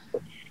of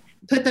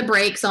put the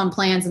brakes on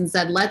plans and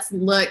said, let's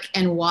look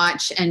and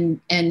watch and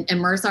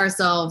immerse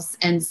ourselves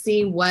and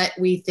see what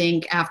we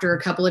think after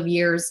a couple of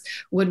years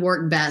would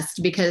work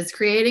best, because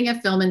creating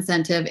a film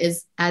incentive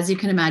is, as you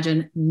can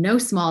imagine, no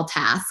small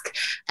task.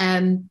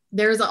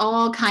 There's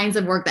all kinds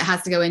of work that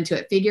has to go into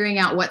it, figuring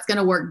out what's going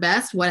to work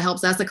best, what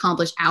helps us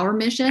accomplish our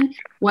mission,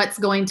 what's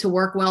going to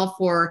work well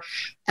for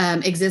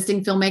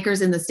existing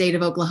filmmakers in the state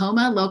of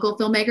Oklahoma, local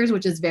filmmakers,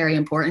 which is very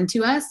important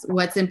to us,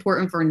 what's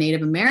important for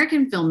Native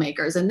American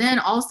filmmakers, and then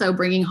also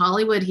bringing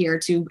Hollywood here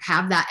to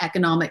have that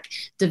economic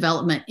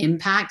development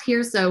impact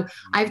here. So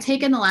I've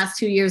taken the last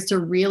 2 years to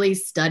really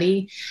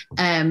study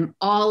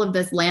all of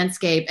this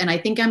landscape, and I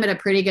think I'm at a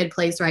pretty good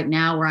place right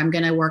now where I'm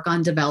going to work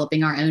on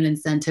developing our own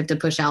incentive to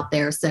push out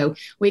there so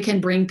we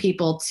can bring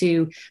people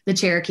to the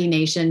Cherokee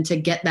Nation to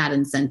get that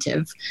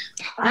incentive.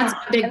 That's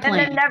a big and then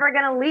plan. they're never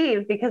going to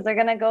leave because they're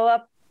going to go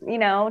up, to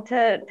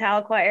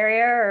Tahlequah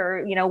area,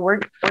 or, we're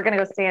going to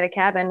go stay at a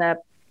cabin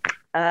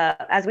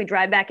as we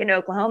drive back into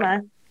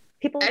Oklahoma.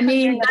 People,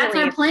 that's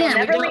our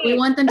plan. We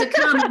want them to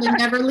come and then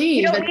never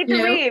leave. You don't need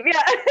to leave,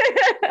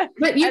 yeah.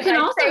 But you can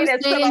also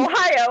stay in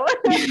Ohio.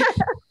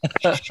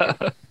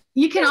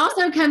 You can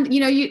also come,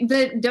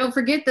 don't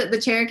forget that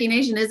the Cherokee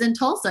Nation is in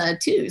Tulsa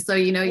too. So,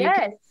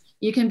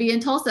 you can be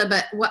in Tulsa.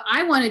 But what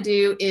I want to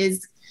do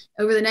is,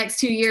 over the next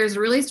 2 years,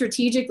 really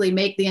strategically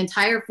make the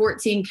entire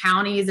 14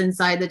 counties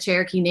inside the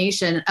Cherokee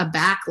Nation a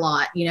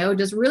backlot,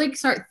 just really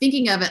start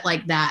thinking of it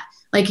like that.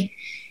 Like,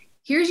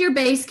 here's your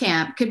base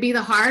camp, could be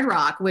the Hard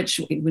Rock, which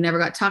we never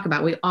got to talk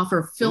about. We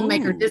offer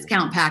filmmaker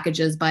discount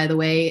packages, by the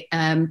way,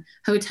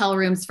 hotel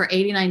rooms for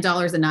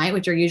 $89 a night,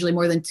 which are usually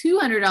more than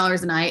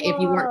 $200 a night if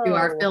you work through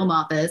our film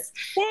office.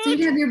 So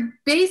you have your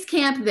base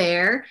camp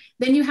there,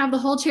 then you have the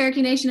whole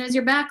Cherokee Nation as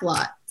your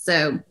backlot.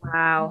 So,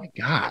 wow. Oh my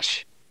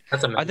gosh.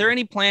 That's amazing. Are there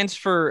any plans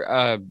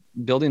for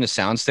building a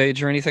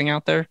soundstage or anything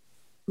out there?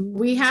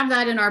 We have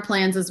that in our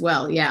plans as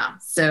well. Yeah.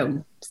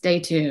 So stay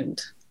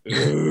tuned.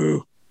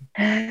 We're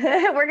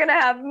going to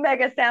have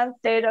mega sound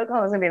stage.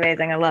 Oklahoma's going to be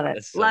amazing. I love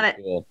it. So love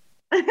cool.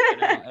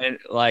 And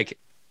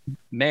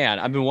man,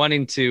 I've been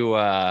wanting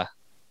to,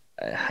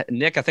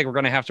 Nick, I think we're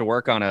going to have to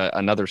work on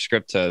another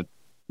script to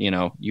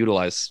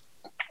utilize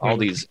all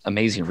these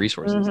amazing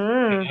resources.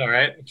 Mhm. All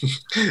right.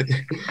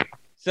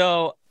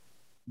 So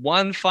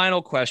one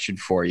final question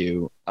for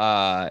you.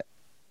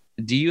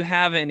 Do you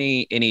have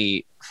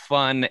any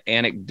fun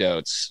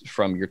anecdotes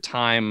from your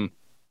time,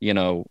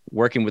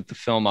 working with the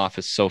film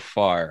office so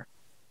far?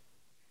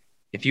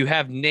 If you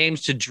have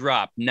names to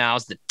drop,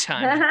 now's the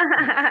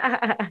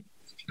time.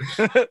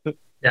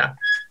 Yeah.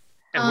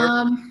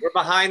 And we're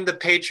behind the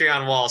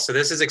Patreon wall, so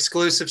this is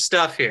exclusive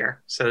stuff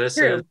here. So this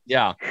is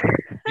Yeah.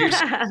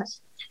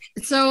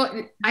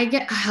 So I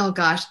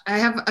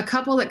have a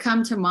couple that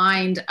come to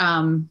mind.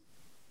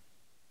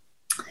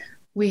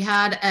 We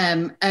had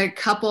a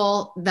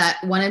couple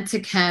that wanted to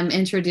come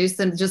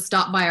just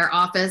stop by our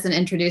office and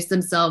introduce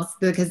themselves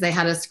because they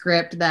had a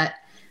script that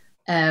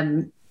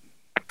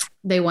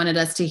they wanted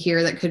us to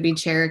hear that could be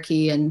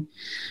Cherokee. And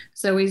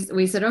so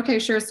we said, okay,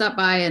 sure, stop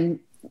by, and,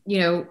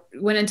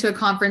 went into a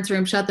conference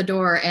room, shut the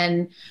door,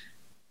 and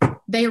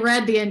they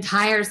read the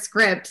entire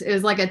script. It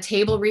was like a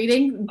table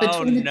reading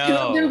between the two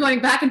of them,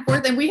 going back and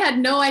forth, and we had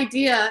no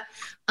idea.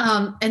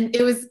 And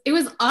it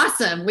was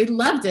awesome. We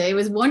loved it. It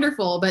was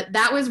wonderful. But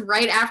that was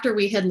right after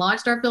we had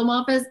launched our film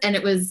office, and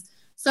it was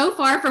so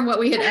far from what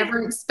we had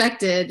ever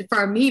expected for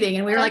our meeting.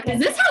 And we were like, is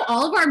this how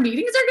all of our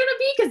meetings are going to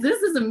be? Because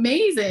this is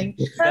amazing.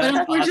 But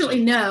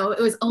unfortunately, no, it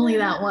was only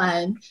that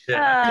one.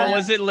 Yeah. So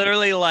was it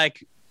literally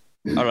like,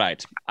 all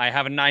right, I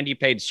have a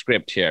 90-page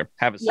script here.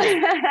 Have a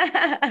seat.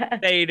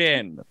 Fade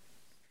in.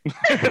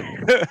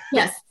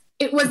 Yes.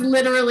 It was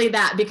literally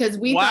that, because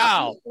we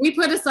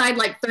put aside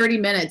like 30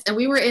 minutes, and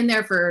we were in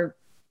there for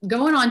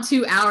going on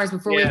 2 hours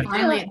before we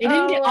finally, they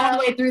didn't get all the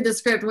way through the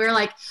script. We were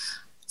like,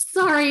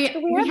 sorry,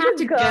 we have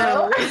to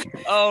go.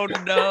 Oh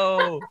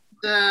no.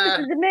 This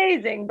is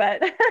amazing,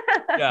 but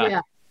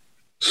Yeah.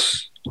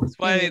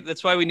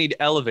 That's why we need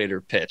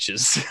elevator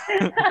pitches.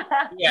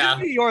 Yeah.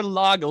 Give me your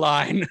log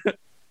line.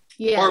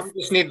 Yes.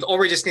 Or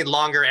we just need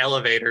longer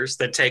elevators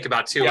that take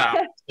about 2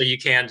 hours. So you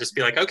can just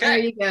be like, okay, There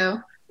you go.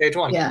 Page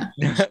 1. Yeah.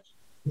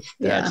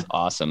 That's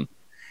awesome.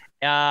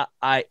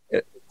 I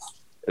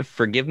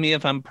forgive me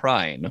if I'm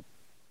prying,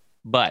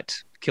 but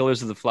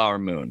Killers of the Flower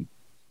Moon.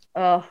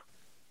 Oh.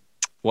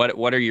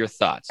 What are your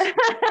thoughts?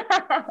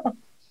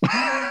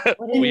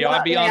 We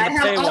are beyond the I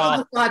have all paywall. of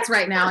the thoughts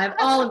right now. I have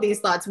all of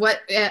these thoughts.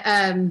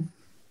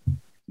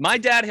 My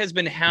dad has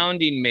been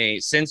hounding me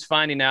since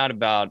finding out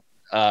about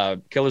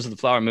Killers of the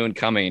Flower Moon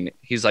coming.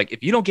 He's like,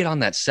 if you don't get on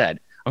that set,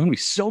 I'm gonna be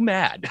so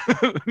mad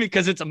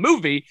because it's a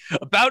movie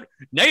about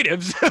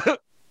natives.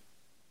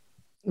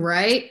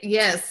 Right.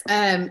 Yes.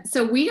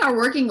 So we are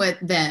working with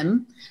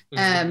them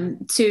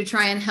to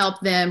try and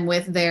help them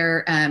with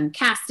their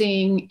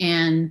casting.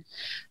 And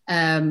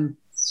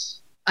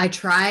I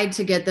tried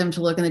to get them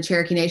to look in the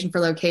Cherokee Nation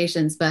for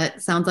locations, but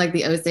it sounds like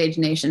the Osage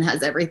Nation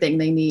has everything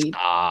they need.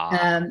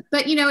 But,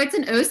 it's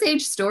an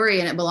Osage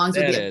story, and it belongs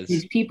with the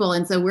Osage people.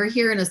 And so we're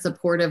here in a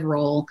supportive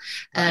role.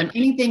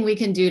 Anything we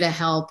can do to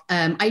help.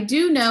 I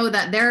do know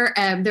that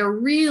they're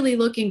really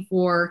looking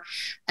for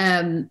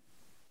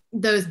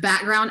those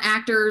background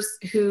actors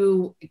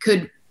who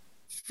could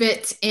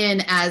fit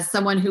in as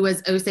someone who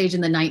was Osage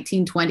in the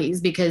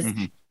 1920s, because,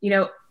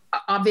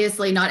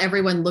 obviously not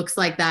everyone looks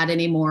like that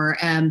anymore.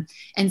 And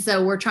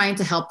so we're trying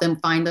to help them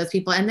find those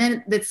people. And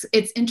then it's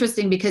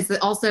interesting because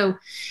also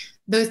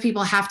those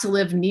people have to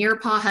live near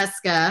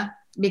Pawhuska,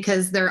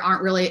 because there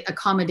aren't really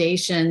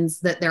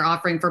accommodations that they're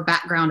offering for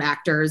background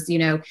actors,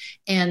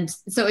 and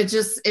so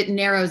it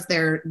narrows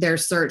their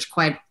search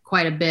quite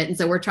a bit. And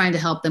so we're trying to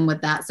help them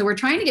with that. So we're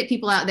trying to get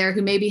people out there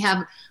who maybe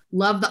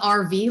love the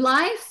RV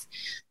life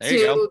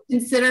to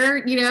consider,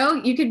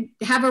 you could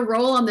have a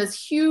role on this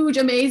huge,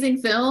 amazing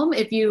film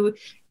if you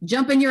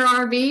jump in your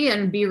RV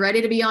and be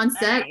ready to be on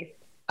set.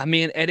 I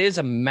mean, it is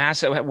a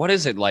massive, what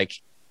is it like?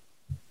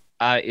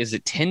 Is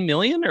it 10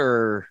 million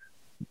or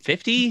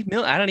 50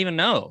 million? I don't even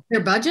know. Their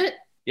budget?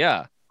 Yeah.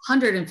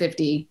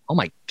 150. Oh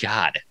my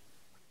God.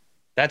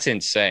 That's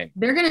insane.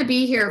 They're going to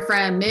be here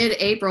from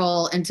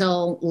mid-April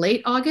until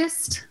late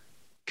August.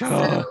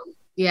 God.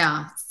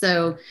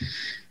 So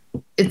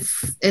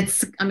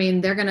it's, I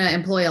mean, they're going to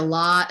employ a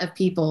lot of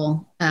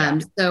people.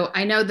 So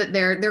I know that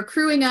they're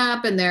crewing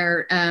up, and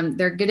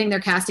they're getting their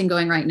casting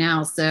going right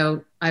now.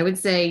 So I would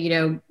say,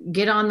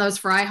 get on those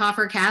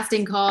Freihofer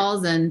casting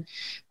calls, and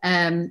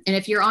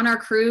if you're on our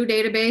crew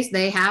database,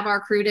 they have our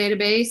crew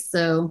database.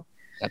 So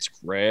that's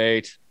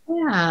great.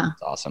 Yeah.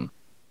 That's awesome.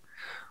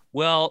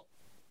 Well,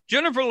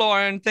 Jennifer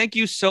Lauren, thank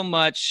you so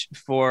much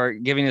for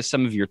giving us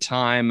some of your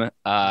time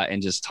and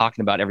just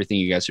talking about everything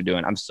you guys are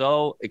doing. I'm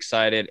so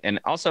excited, and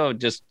also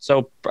just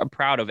so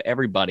proud of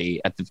everybody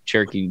at the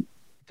Cherokee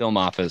Film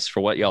Office for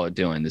what y'all are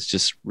doing. It's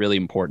just really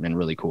important and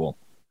really cool.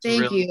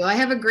 Thank you. I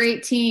have a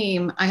great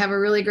team. I have a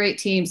really great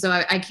team. So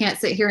I can't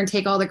sit here and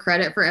take all the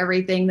credit for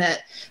everything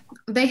that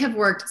they have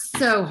worked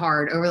so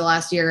hard over the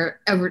last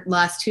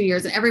 2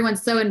 years, and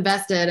everyone's so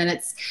invested.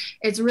 And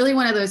it's really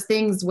one of those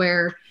things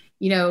where,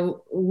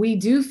 we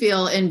do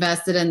feel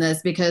invested in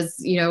this because,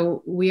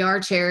 we are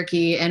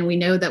Cherokee, and we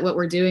know that what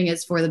we're doing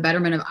is for the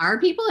betterment of our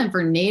people and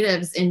for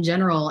natives in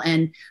general.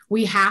 And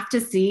we have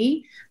to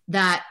see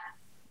that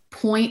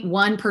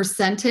 0.1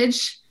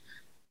 percentage.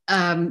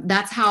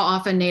 That's how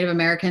often Native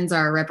Americans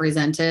are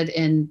represented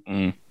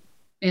in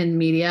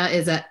media,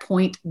 is at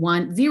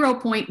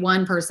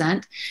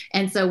 0.1%.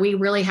 And so we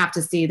really have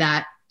to see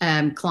that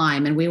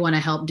climb, and we want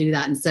to help do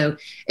that. And so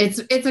it's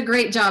a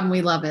great job and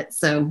we love it.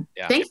 So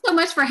thanks so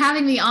much for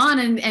having me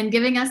on and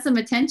giving us some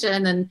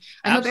attention. And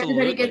I hope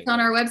everybody gets on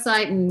our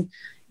website and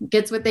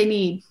gets what they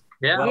need.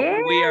 Yeah.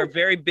 Well, we are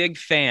very big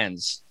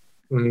fans.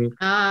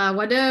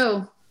 What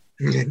do?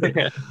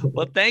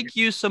 Well, thank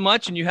you so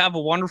much, and you have a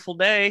wonderful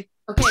day.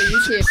 Okay,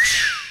 you too.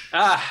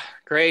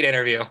 Great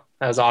interview.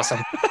 That was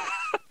awesome.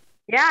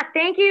 Yeah,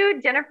 thank you,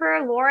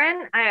 Jennifer,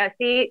 Lauren. I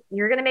see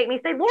you're gonna make me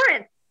say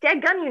Lawrence.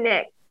 Dadgum you,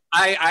 Nick.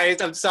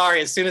 I'm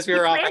sorry. As soon as we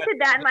were off, I planted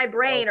that in my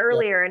brain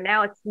earlier, and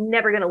now it's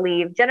never gonna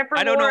leave. Jennifer.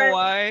 I don't Lawrence. know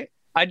why.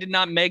 I did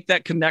not make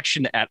that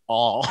connection at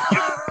all.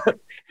 I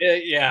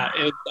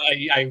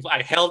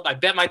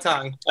bit my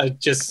tongue. I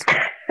just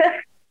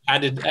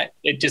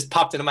it just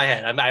popped into my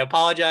head. I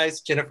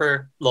apologize,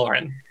 Jennifer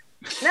Lauren.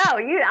 No,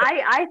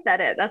 I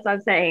said it. That's what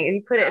I'm saying.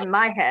 You put it in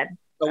my head.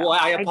 Well,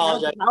 I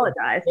apologize.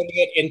 Putting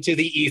it into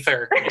the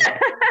ether. Because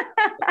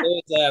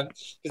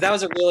that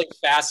was a really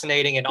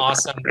fascinating and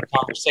awesome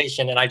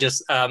conversation. And I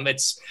just,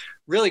 it's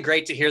really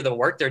great to hear the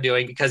work they're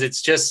doing, because it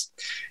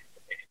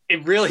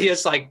really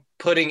is like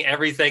putting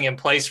everything in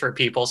place for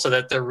people so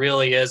that there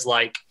really is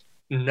like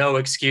no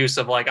excuse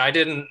of like, I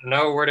didn't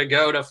know where to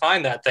go to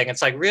find that thing.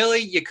 It's like,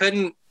 really? You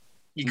couldn't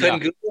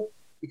Google?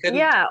 You couldn't?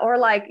 Yeah. Or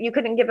like you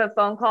couldn't give a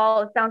phone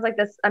call. It sounds like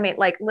this. I mean,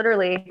 like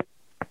literally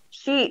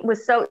she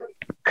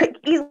could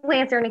easily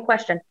answer any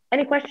question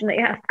that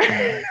you have.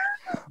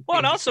 Well,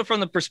 and also from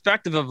the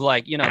perspective of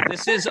like,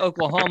 this is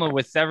Oklahoma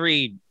with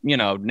every,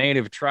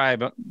 native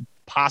tribe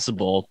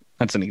possible.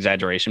 That's an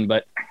exaggeration,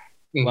 but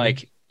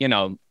like,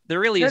 there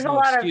really is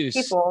no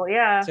excuse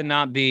to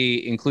not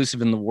be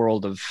inclusive in the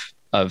world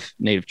of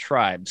native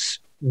tribes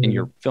in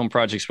your film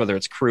projects, whether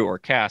it's crew or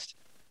cast.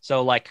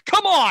 So like,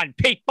 come on,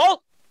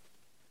 people,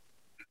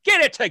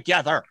 get it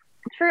together.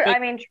 True. I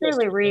mean,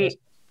 truly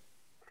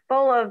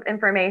full of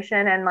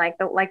information, and like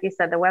you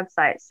said, the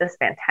website's just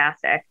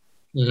fantastic.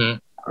 I'm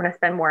going to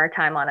spend more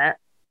time on it.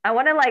 I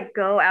want to like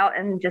go out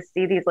and just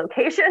see these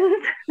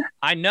locations.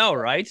 I know,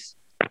 right?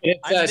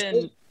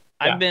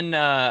 I've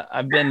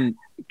been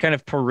kind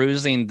of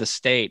perusing the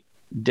state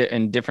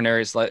in different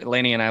areas.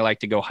 Lainey and I like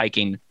to go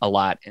hiking a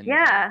lot. And,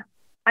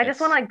 I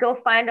just want to like go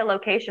find a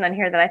location on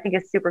here that I think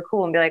is super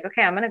cool and be like,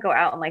 okay, I'm going to go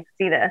out and like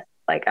see this.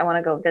 Like, I want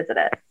to go visit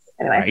it.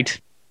 Anyway.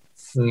 Right.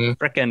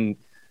 Freaking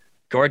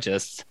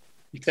gorgeous.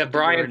 Except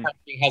Brian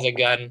has a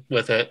gun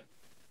with it.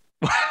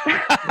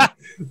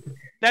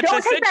 That's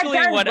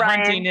essentially what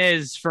hunting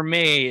is for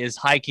me, is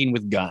hiking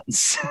with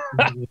guns.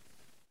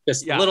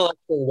 Just a little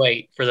extra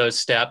weight for those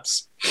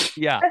steps.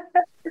 Yeah.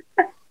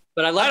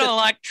 But I don't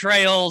like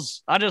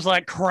trails. I just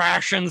like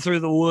crashing through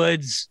the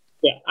woods.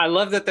 Yeah, I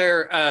love that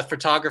their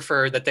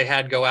photographer that they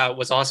had go out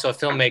was also a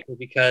filmmaker,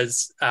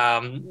 because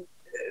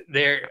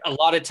there a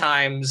lot of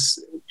times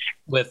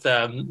with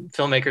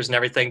filmmakers and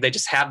everything, they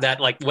just have that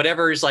like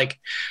whatever is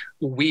like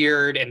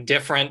weird and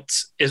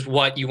different is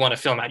what you want to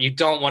film at. You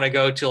don't want to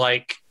go to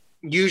like,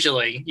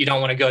 usually you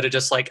don't want to go to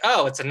just like,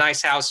 oh, it's a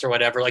nice house or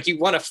whatever. Like you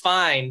want to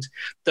find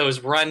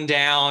those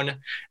rundown,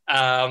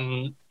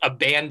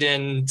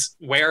 abandoned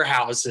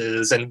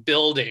warehouses and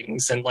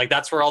buildings. And like,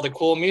 that's where all the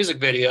cool music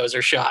videos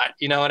are shot.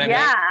 You know what I mean?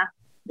 Yeah.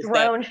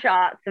 Drone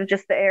shots of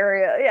just the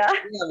area. Yeah.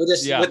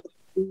 With the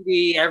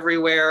 3D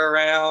everywhere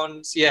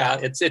around. Yeah.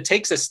 It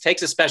takes a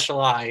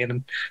special eye, and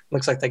it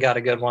looks like they got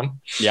a good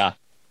one. Yeah.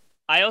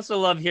 I also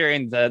love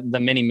hearing the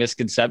many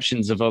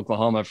misconceptions of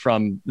Oklahoma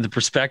from the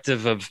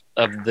perspective of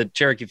the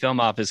Cherokee Film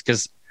Office,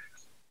 because,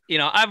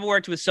 I've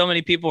worked with so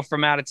many people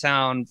from out of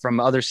town, from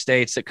other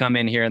states that come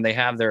in here, and they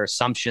have their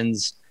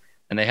assumptions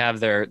and they have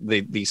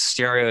these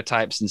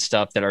stereotypes and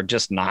stuff that are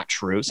just not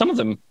true. Some of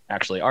them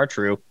actually are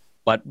true,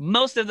 but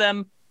most of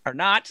them are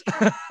not.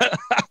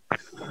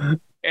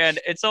 And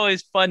it's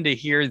always fun to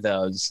hear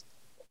those.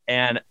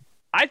 And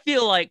I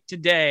feel like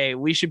today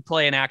we should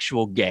play an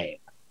actual game.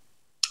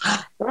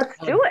 Let's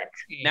do it.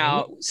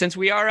 Now, since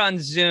we are on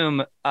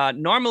Zoom,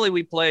 normally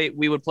we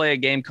would play a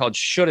game called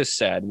Shoulda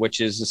Said, which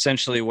is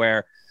essentially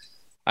where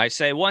I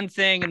say one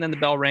thing and then the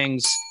bell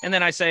rings, and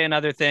then I say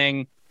another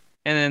thing,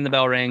 and then the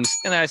bell rings,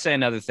 and then I say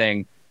another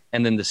thing,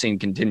 and then the scene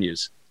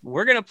continues.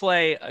 We're going to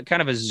play a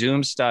kind of a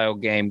Zoom style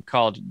game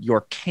called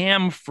Your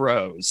Cam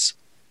Froze.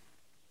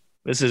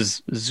 This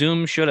is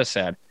Zoom Shoulda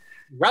Said.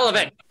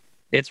 Relevant.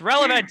 It's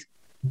relevant.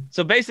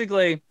 So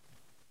basically,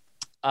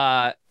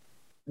 we're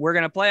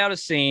going to play out a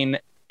scene,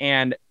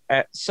 and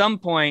at some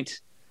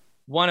point,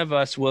 one of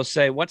us will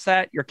say, "What's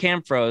that? Your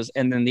cam froze."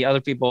 And then the other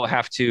people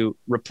have to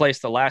replace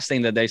the last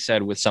thing that they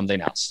said with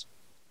something else.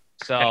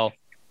 So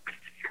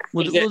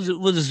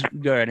we'll just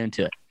go right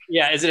into it.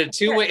 Yeah. Is it a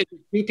two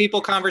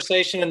people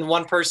conversation and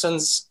one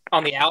person's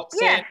on the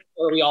outside,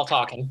 or are we all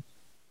talking?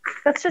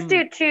 Let's just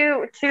do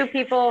two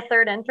people,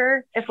 third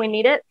enter if we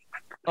need it.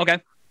 Okay.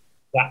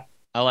 Yeah.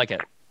 I like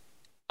it.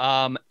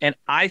 And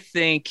I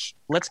think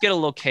let's get a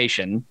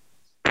location.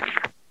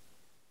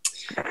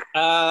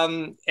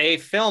 A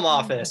film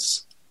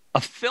office.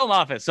 A film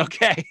office.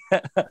 Okay.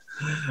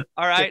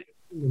 All right.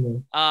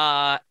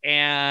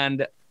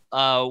 And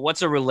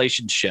what's a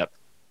relationship?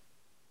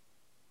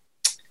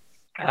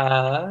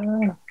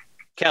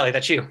 Kelly,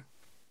 that's you.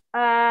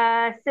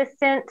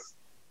 Assistant,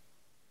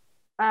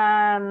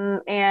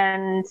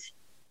 and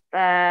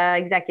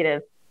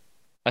executive.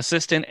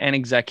 Assistant and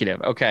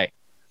executive. Okay.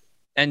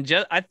 And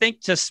I think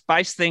to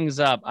spice things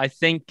up, I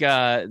think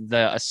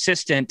the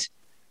assistant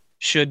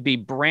should be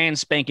brand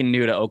spanking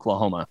new to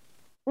Oklahoma.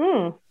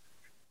 Yeah.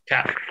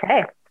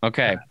 Okay.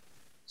 Okay.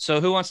 So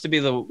who wants to be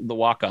the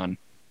walk-on?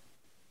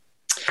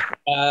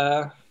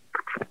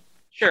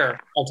 Sure.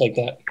 I'll take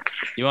that.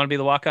 You want to be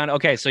the walk-on?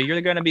 Okay. So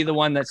you're going to be the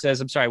one that says,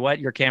 I'm sorry, what?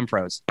 Your cam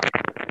froze.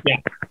 Yeah.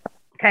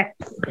 Okay.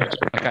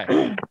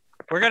 Okay.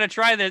 We're going to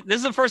try this. This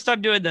is the first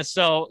time doing this.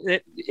 So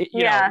it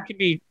can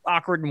be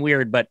awkward and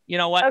weird, but you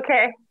know what?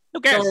 Okay.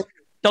 Who cares? So,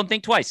 don't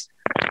think twice.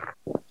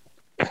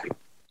 All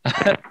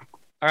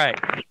right.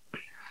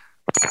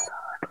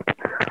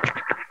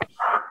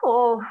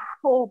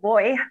 Oh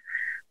boy.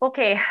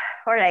 Okay.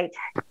 All right.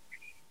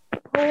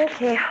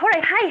 Okay. All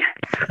right. Hi.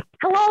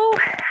 Hello.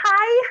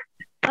 Hi.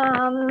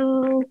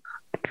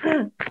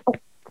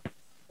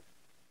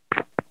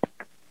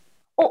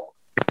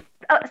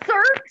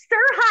 Sir.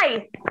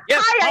 Hi.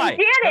 Yes, hi. I'm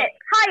Janet.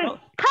 Hi.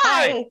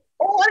 Hi.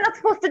 Oh, I'm not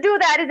supposed to do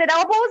that. Is it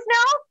elbows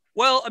now?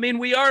 Well, I mean,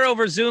 we are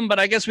over Zoom, but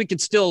I guess we could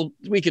still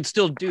do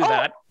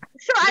that.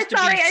 Sure. I'm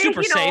sorry.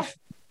 Super safe.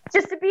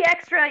 Just to be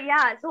extra,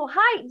 yeah. So,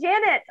 hi,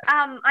 Janet.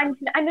 I'm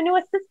the new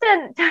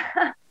assistant.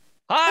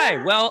 Hi.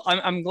 Well,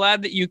 I'm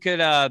glad that you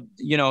could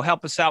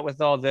help us out with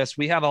all this.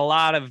 We have a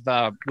lot of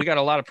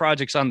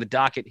projects on the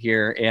docket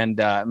here, and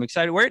I'm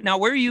excited. Where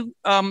are you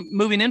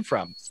moving in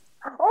from?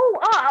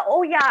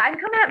 Oh yeah. I'm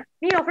coming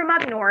up, from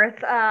up north.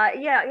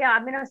 Yeah,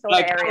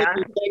 Minnesota area.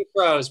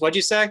 What'd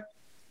you say?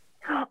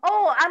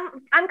 Oh,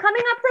 I'm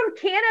coming up from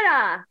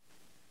Canada.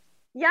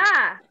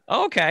 Yeah.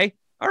 Okay.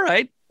 All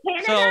right.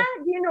 Canada?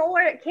 Do you know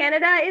where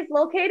Canada is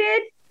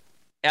located?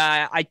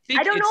 I think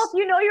I don't know if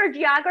you know your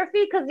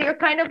geography because you're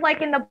kind of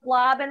like in the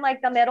blob in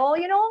like the middle,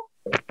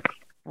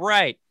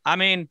 Right. I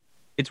mean,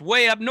 it's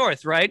way up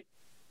north, right?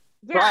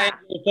 Yeah. Brian,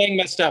 your thing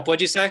messed up.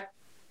 What'd you say?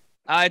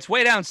 It's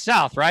way down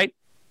south, right?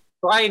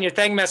 Brian, your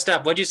thing messed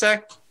up. What'd you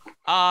say?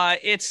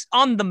 It's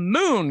on the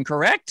moon,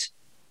 correct?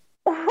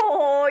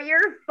 Oh,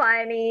 you're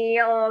funny.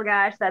 Oh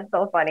gosh, that's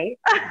so funny.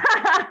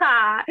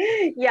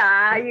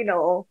 Yeah,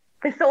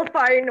 it's so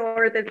far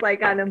north, it's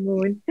like on the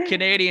moon.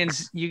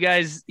 Canadians, you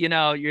guys,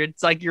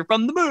 it's like you're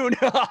from the moon.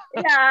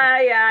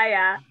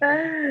 Yeah.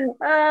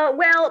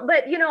 Well,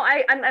 but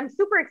I'm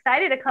super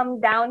excited to come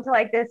down to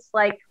like this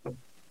like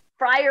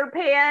fryer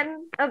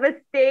pan of a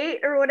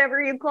state or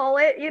whatever you call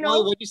it.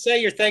 Oh, what'd you say?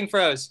 Your thing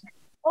froze.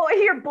 Oh,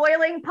 your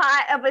boiling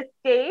pot of a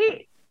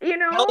state.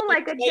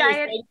 Like a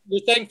giant.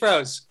 Your thing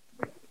froze.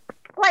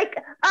 Like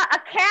a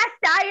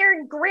cast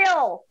iron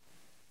grill.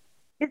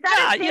 Is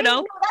that a thing? No,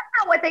 that's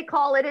not what they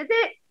call it, is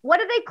it? What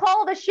do they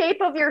call the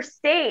shape of your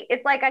state?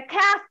 It's like a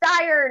cast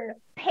iron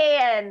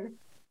pan.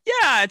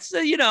 Yeah, it's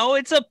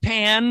it's a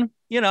pan.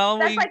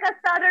 That's like a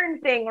southern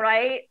thing,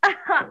 right?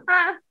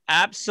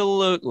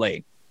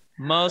 Absolutely,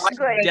 most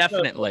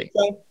definitely.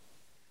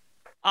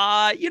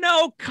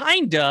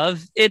 Kind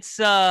of. It's.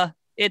 Brian,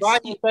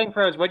 your thing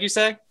froze. What'd you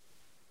say?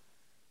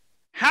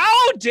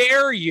 How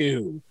dare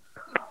you?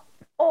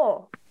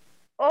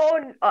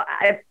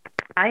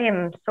 I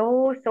am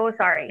so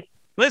sorry.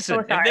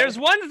 Listen, if there's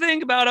one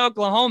thing about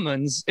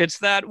Oklahomans, it's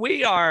that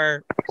we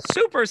are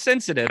super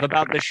sensitive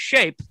about the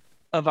shape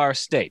of our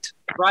state.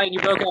 Brian,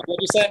 you broke up.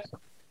 What'd you say?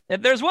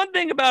 If there's one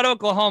thing about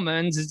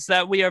Oklahomans, it's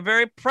that we are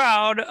very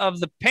proud of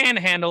the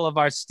panhandle of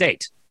our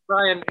state.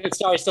 Brian,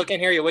 sorry, still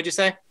can't hear you. What'd you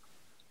say?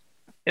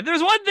 If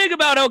there's one thing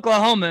about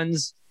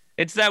Oklahomans,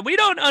 it's that we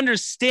don't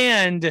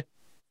understand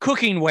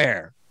cooking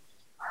ware.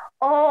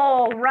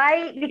 Oh,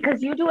 right.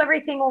 Because you do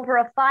everything over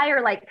a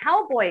fire like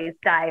cowboy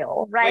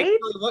style, right?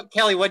 Wait,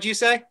 Kelly, what'd you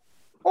say?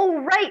 Oh,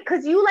 right.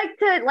 Because you like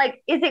to,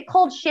 is it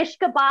called shish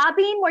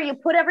kebabbing where you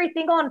put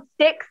everything on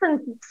sticks and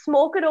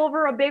smoke it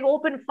over a big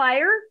open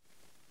fire?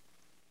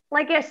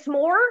 Like a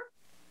s'more?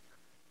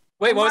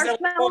 Wait, what was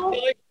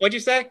that? What'd you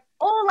say?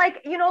 Oh,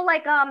 like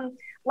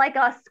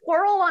a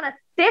squirrel on a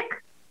stick.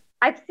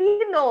 I've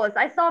seen those.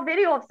 I saw a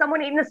video of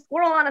someone eating a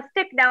squirrel on a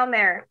stick down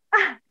there.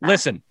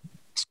 Listen.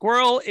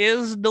 Squirrel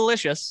is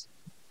delicious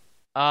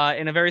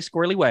in a very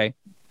squirrely way,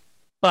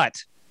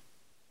 but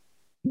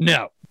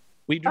no,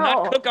 we do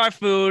not cook our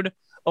food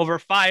over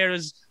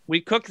fires.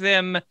 We cook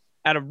them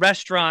at a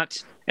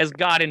restaurant as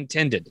God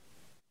intended.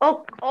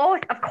 Oh,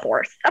 of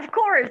course.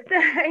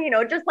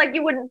 Just like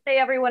you wouldn't say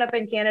everyone up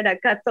in Canada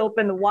cuts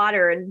open the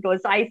water and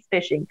goes ice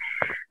fishing,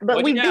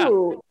 but we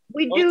do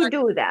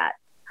that.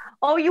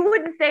 Oh, you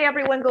wouldn't say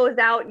everyone goes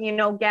out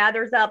and,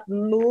 gathers up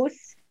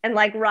moose and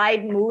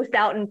ride moose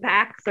out in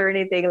packs or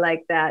anything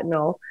like that.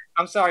 No.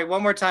 I'm sorry.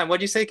 One more time.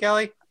 What'd you say,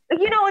 Kelly? That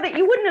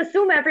you wouldn't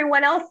assume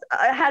everyone else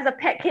has a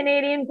pet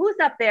Canadian goose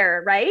up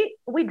there, right?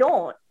 We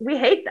don't. We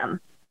hate them.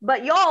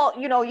 But y'all,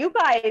 you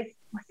guys,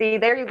 see,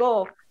 there you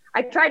go.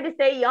 I tried to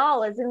say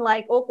y'all as in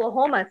like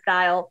Oklahoma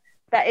style.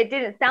 That it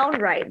didn't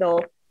sound right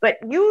though. But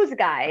yous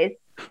guys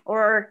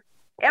or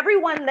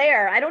everyone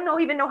there, I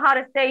don't even know how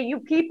to say you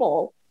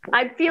people.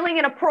 I'm feeling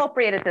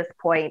inappropriate at this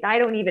point. I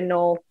don't even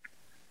know.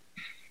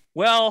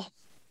 Well,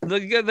 the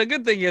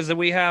good thing is that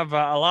we have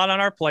a lot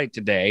on our plate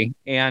today,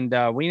 and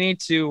we need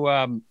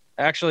to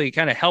actually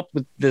kind of help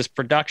with this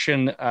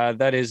production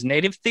that is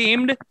native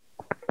themed,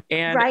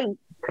 and Right.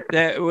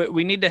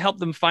 we need to help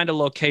them find a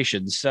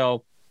location.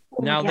 So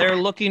now they're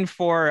looking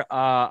for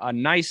a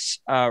nice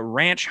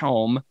ranch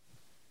home.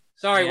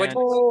 Sorry, And-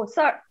 Oh,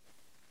 sorry.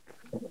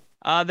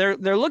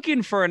 They're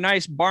looking for a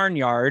nice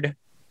barnyard.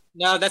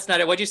 no, that's not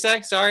it. What'd you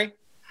say? Sorry.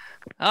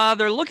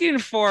 They're looking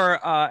for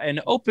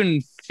an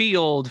open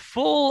field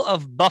full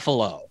of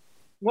buffalo.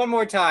 One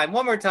more time.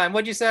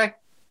 What'd you say?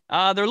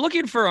 They're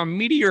looking for a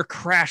meteor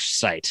crash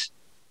site.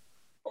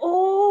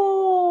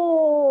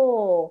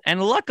 Oh.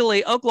 And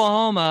luckily,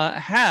 Oklahoma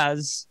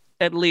has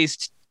at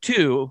least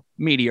 2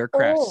 meteor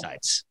crash Oh.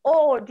 sites.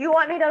 Oh, do you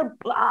want me to?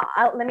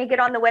 Let me get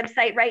on the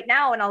website right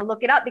now and I'll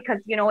look it up because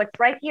it's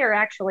right here.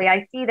 Actually,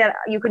 I see that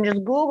you can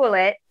just Google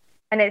it,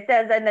 and it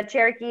says in the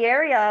Cherokee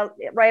area,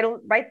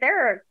 right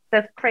there,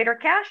 the Crater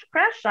Crash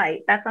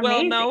site. That's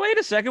amazing. Well, no, wait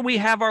a second. We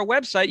have our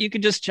website. You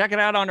can just check it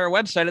out on our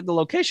website at the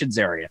locations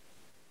area.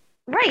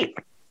 Right.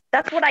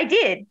 That's what I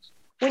did.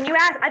 When you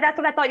asked, that's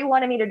what I thought you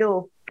wanted me to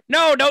do.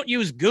 No, don't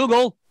use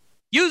Google.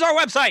 Use our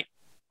website.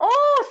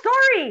 Oh,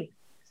 sorry.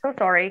 So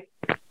sorry.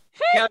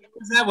 Yeah,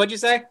 what'd you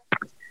say?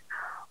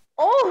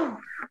 Oh,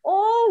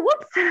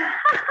 whoops.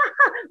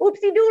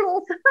 Oopsie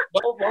doodles.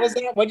 What was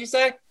that? What'd you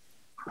say?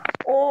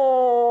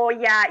 Oh,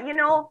 yeah.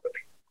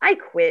 I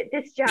quit.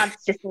 This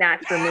job's just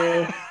not for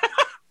me.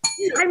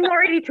 I'm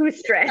already too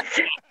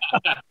stressed.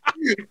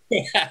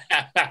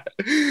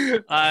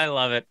 I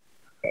love it.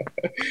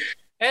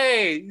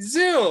 Hey,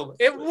 Zoom,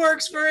 it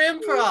works for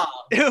improv.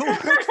 It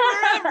works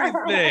for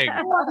everything.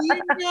 What do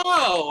you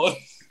know?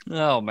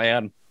 Oh,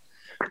 man.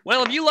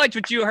 Well, if you liked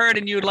what you heard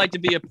and you would like to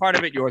be a part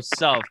of it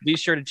yourself, be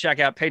sure to check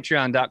out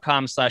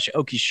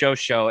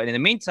patreon.com/OkieShowShow. And in the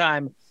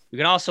meantime, you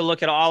can also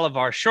look at all of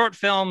our short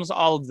films,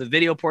 all of the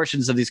video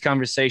portions of these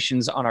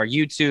conversations on our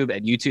YouTube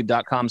at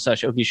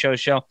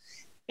youtube.com/OkieShowShow.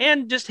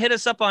 And just hit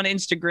us up on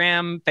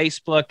Instagram,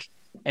 Facebook,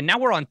 and now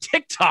we're on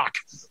TikTok.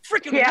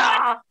 Freaking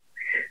Yeah.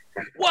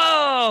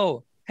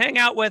 Whoa! Hang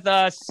out with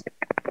us.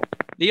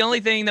 The only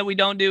thing that we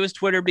don't do is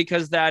Twitter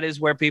because that is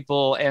where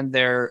people and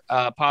their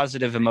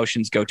positive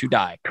emotions go to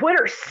die.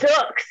 Twitter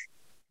sucks.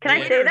 Can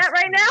I say that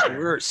right now?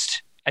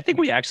 Worst. I think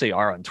we actually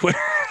are on Twitter.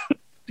 I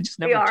just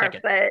never We are, check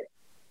it. but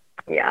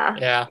yeah.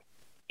 Yeah.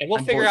 And we'll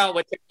I'm figure bored. out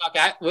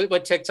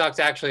what TikTok's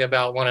actually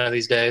about one of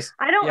these days.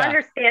 I don't Yeah.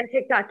 understand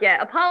TikTok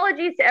yet.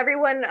 Apologies to every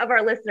one of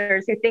our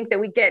listeners who think that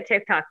we get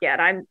TikTok yet.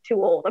 I'm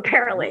too old,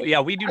 apparently.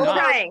 Yeah, we do I'm not.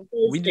 trying.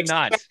 We do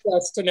not. Expect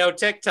us to know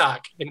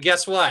TikTok. And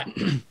guess what?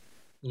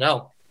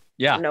 No.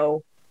 Yeah,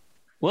 No.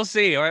 we'll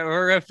see.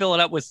 We're going to fill it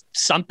up with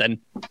something.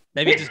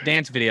 Maybe just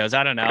dance videos.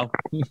 I don't know.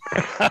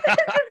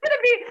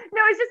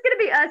 It's just gonna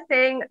be us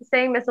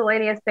saying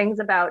miscellaneous things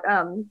about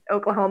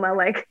Oklahoma.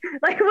 Like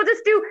we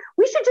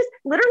should just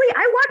literally.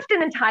 I watched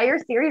an entire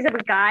series of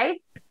a guy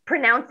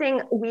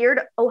pronouncing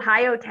weird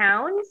Ohio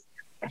towns.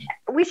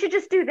 We should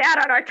just do that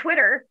on our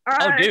Twitter or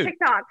on our dude.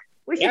 TikTok.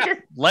 We should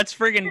just Let's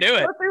friggin' do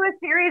it. go through a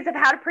series of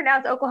how to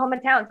pronounce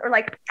Oklahoma towns or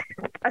like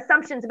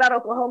assumptions about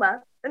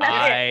Oklahoma. And that's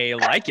it. I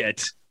like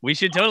it. We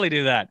should totally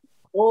do that.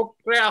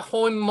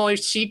 Oklahoma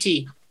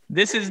City.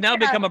 This has now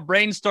become a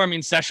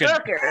brainstorming session.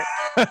 Hooker.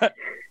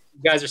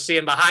 You guys are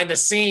seeing behind the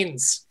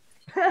scenes.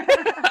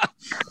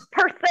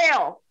 Per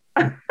sale.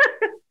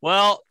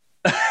 Well,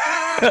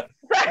 that's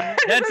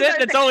it.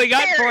 That's all we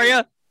got for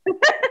you.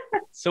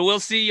 So we'll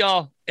see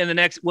y'all in the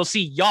next. We'll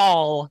see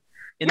y'all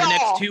in the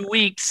next 2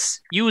 weeks.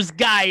 Use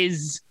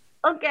guys.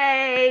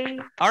 Okay.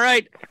 All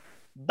right.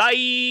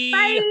 Bye.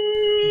 Bye.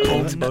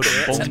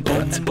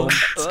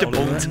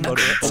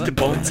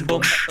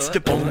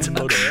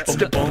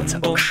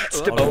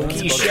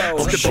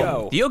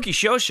 The Okie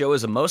Show Show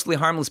is a mostly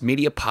harmless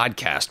media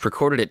podcast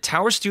recorded at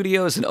Tower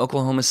Studios in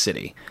Oklahoma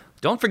City.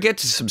 Don't forget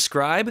to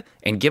subscribe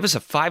and give us a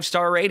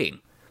 5-star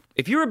rating.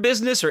 If you're a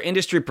business or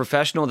industry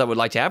professional that would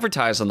like to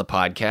advertise on the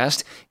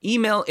podcast,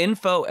 email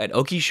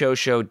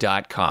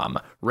info@okieshowshow.com.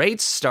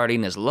 Rates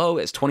starting as low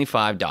as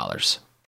 $25.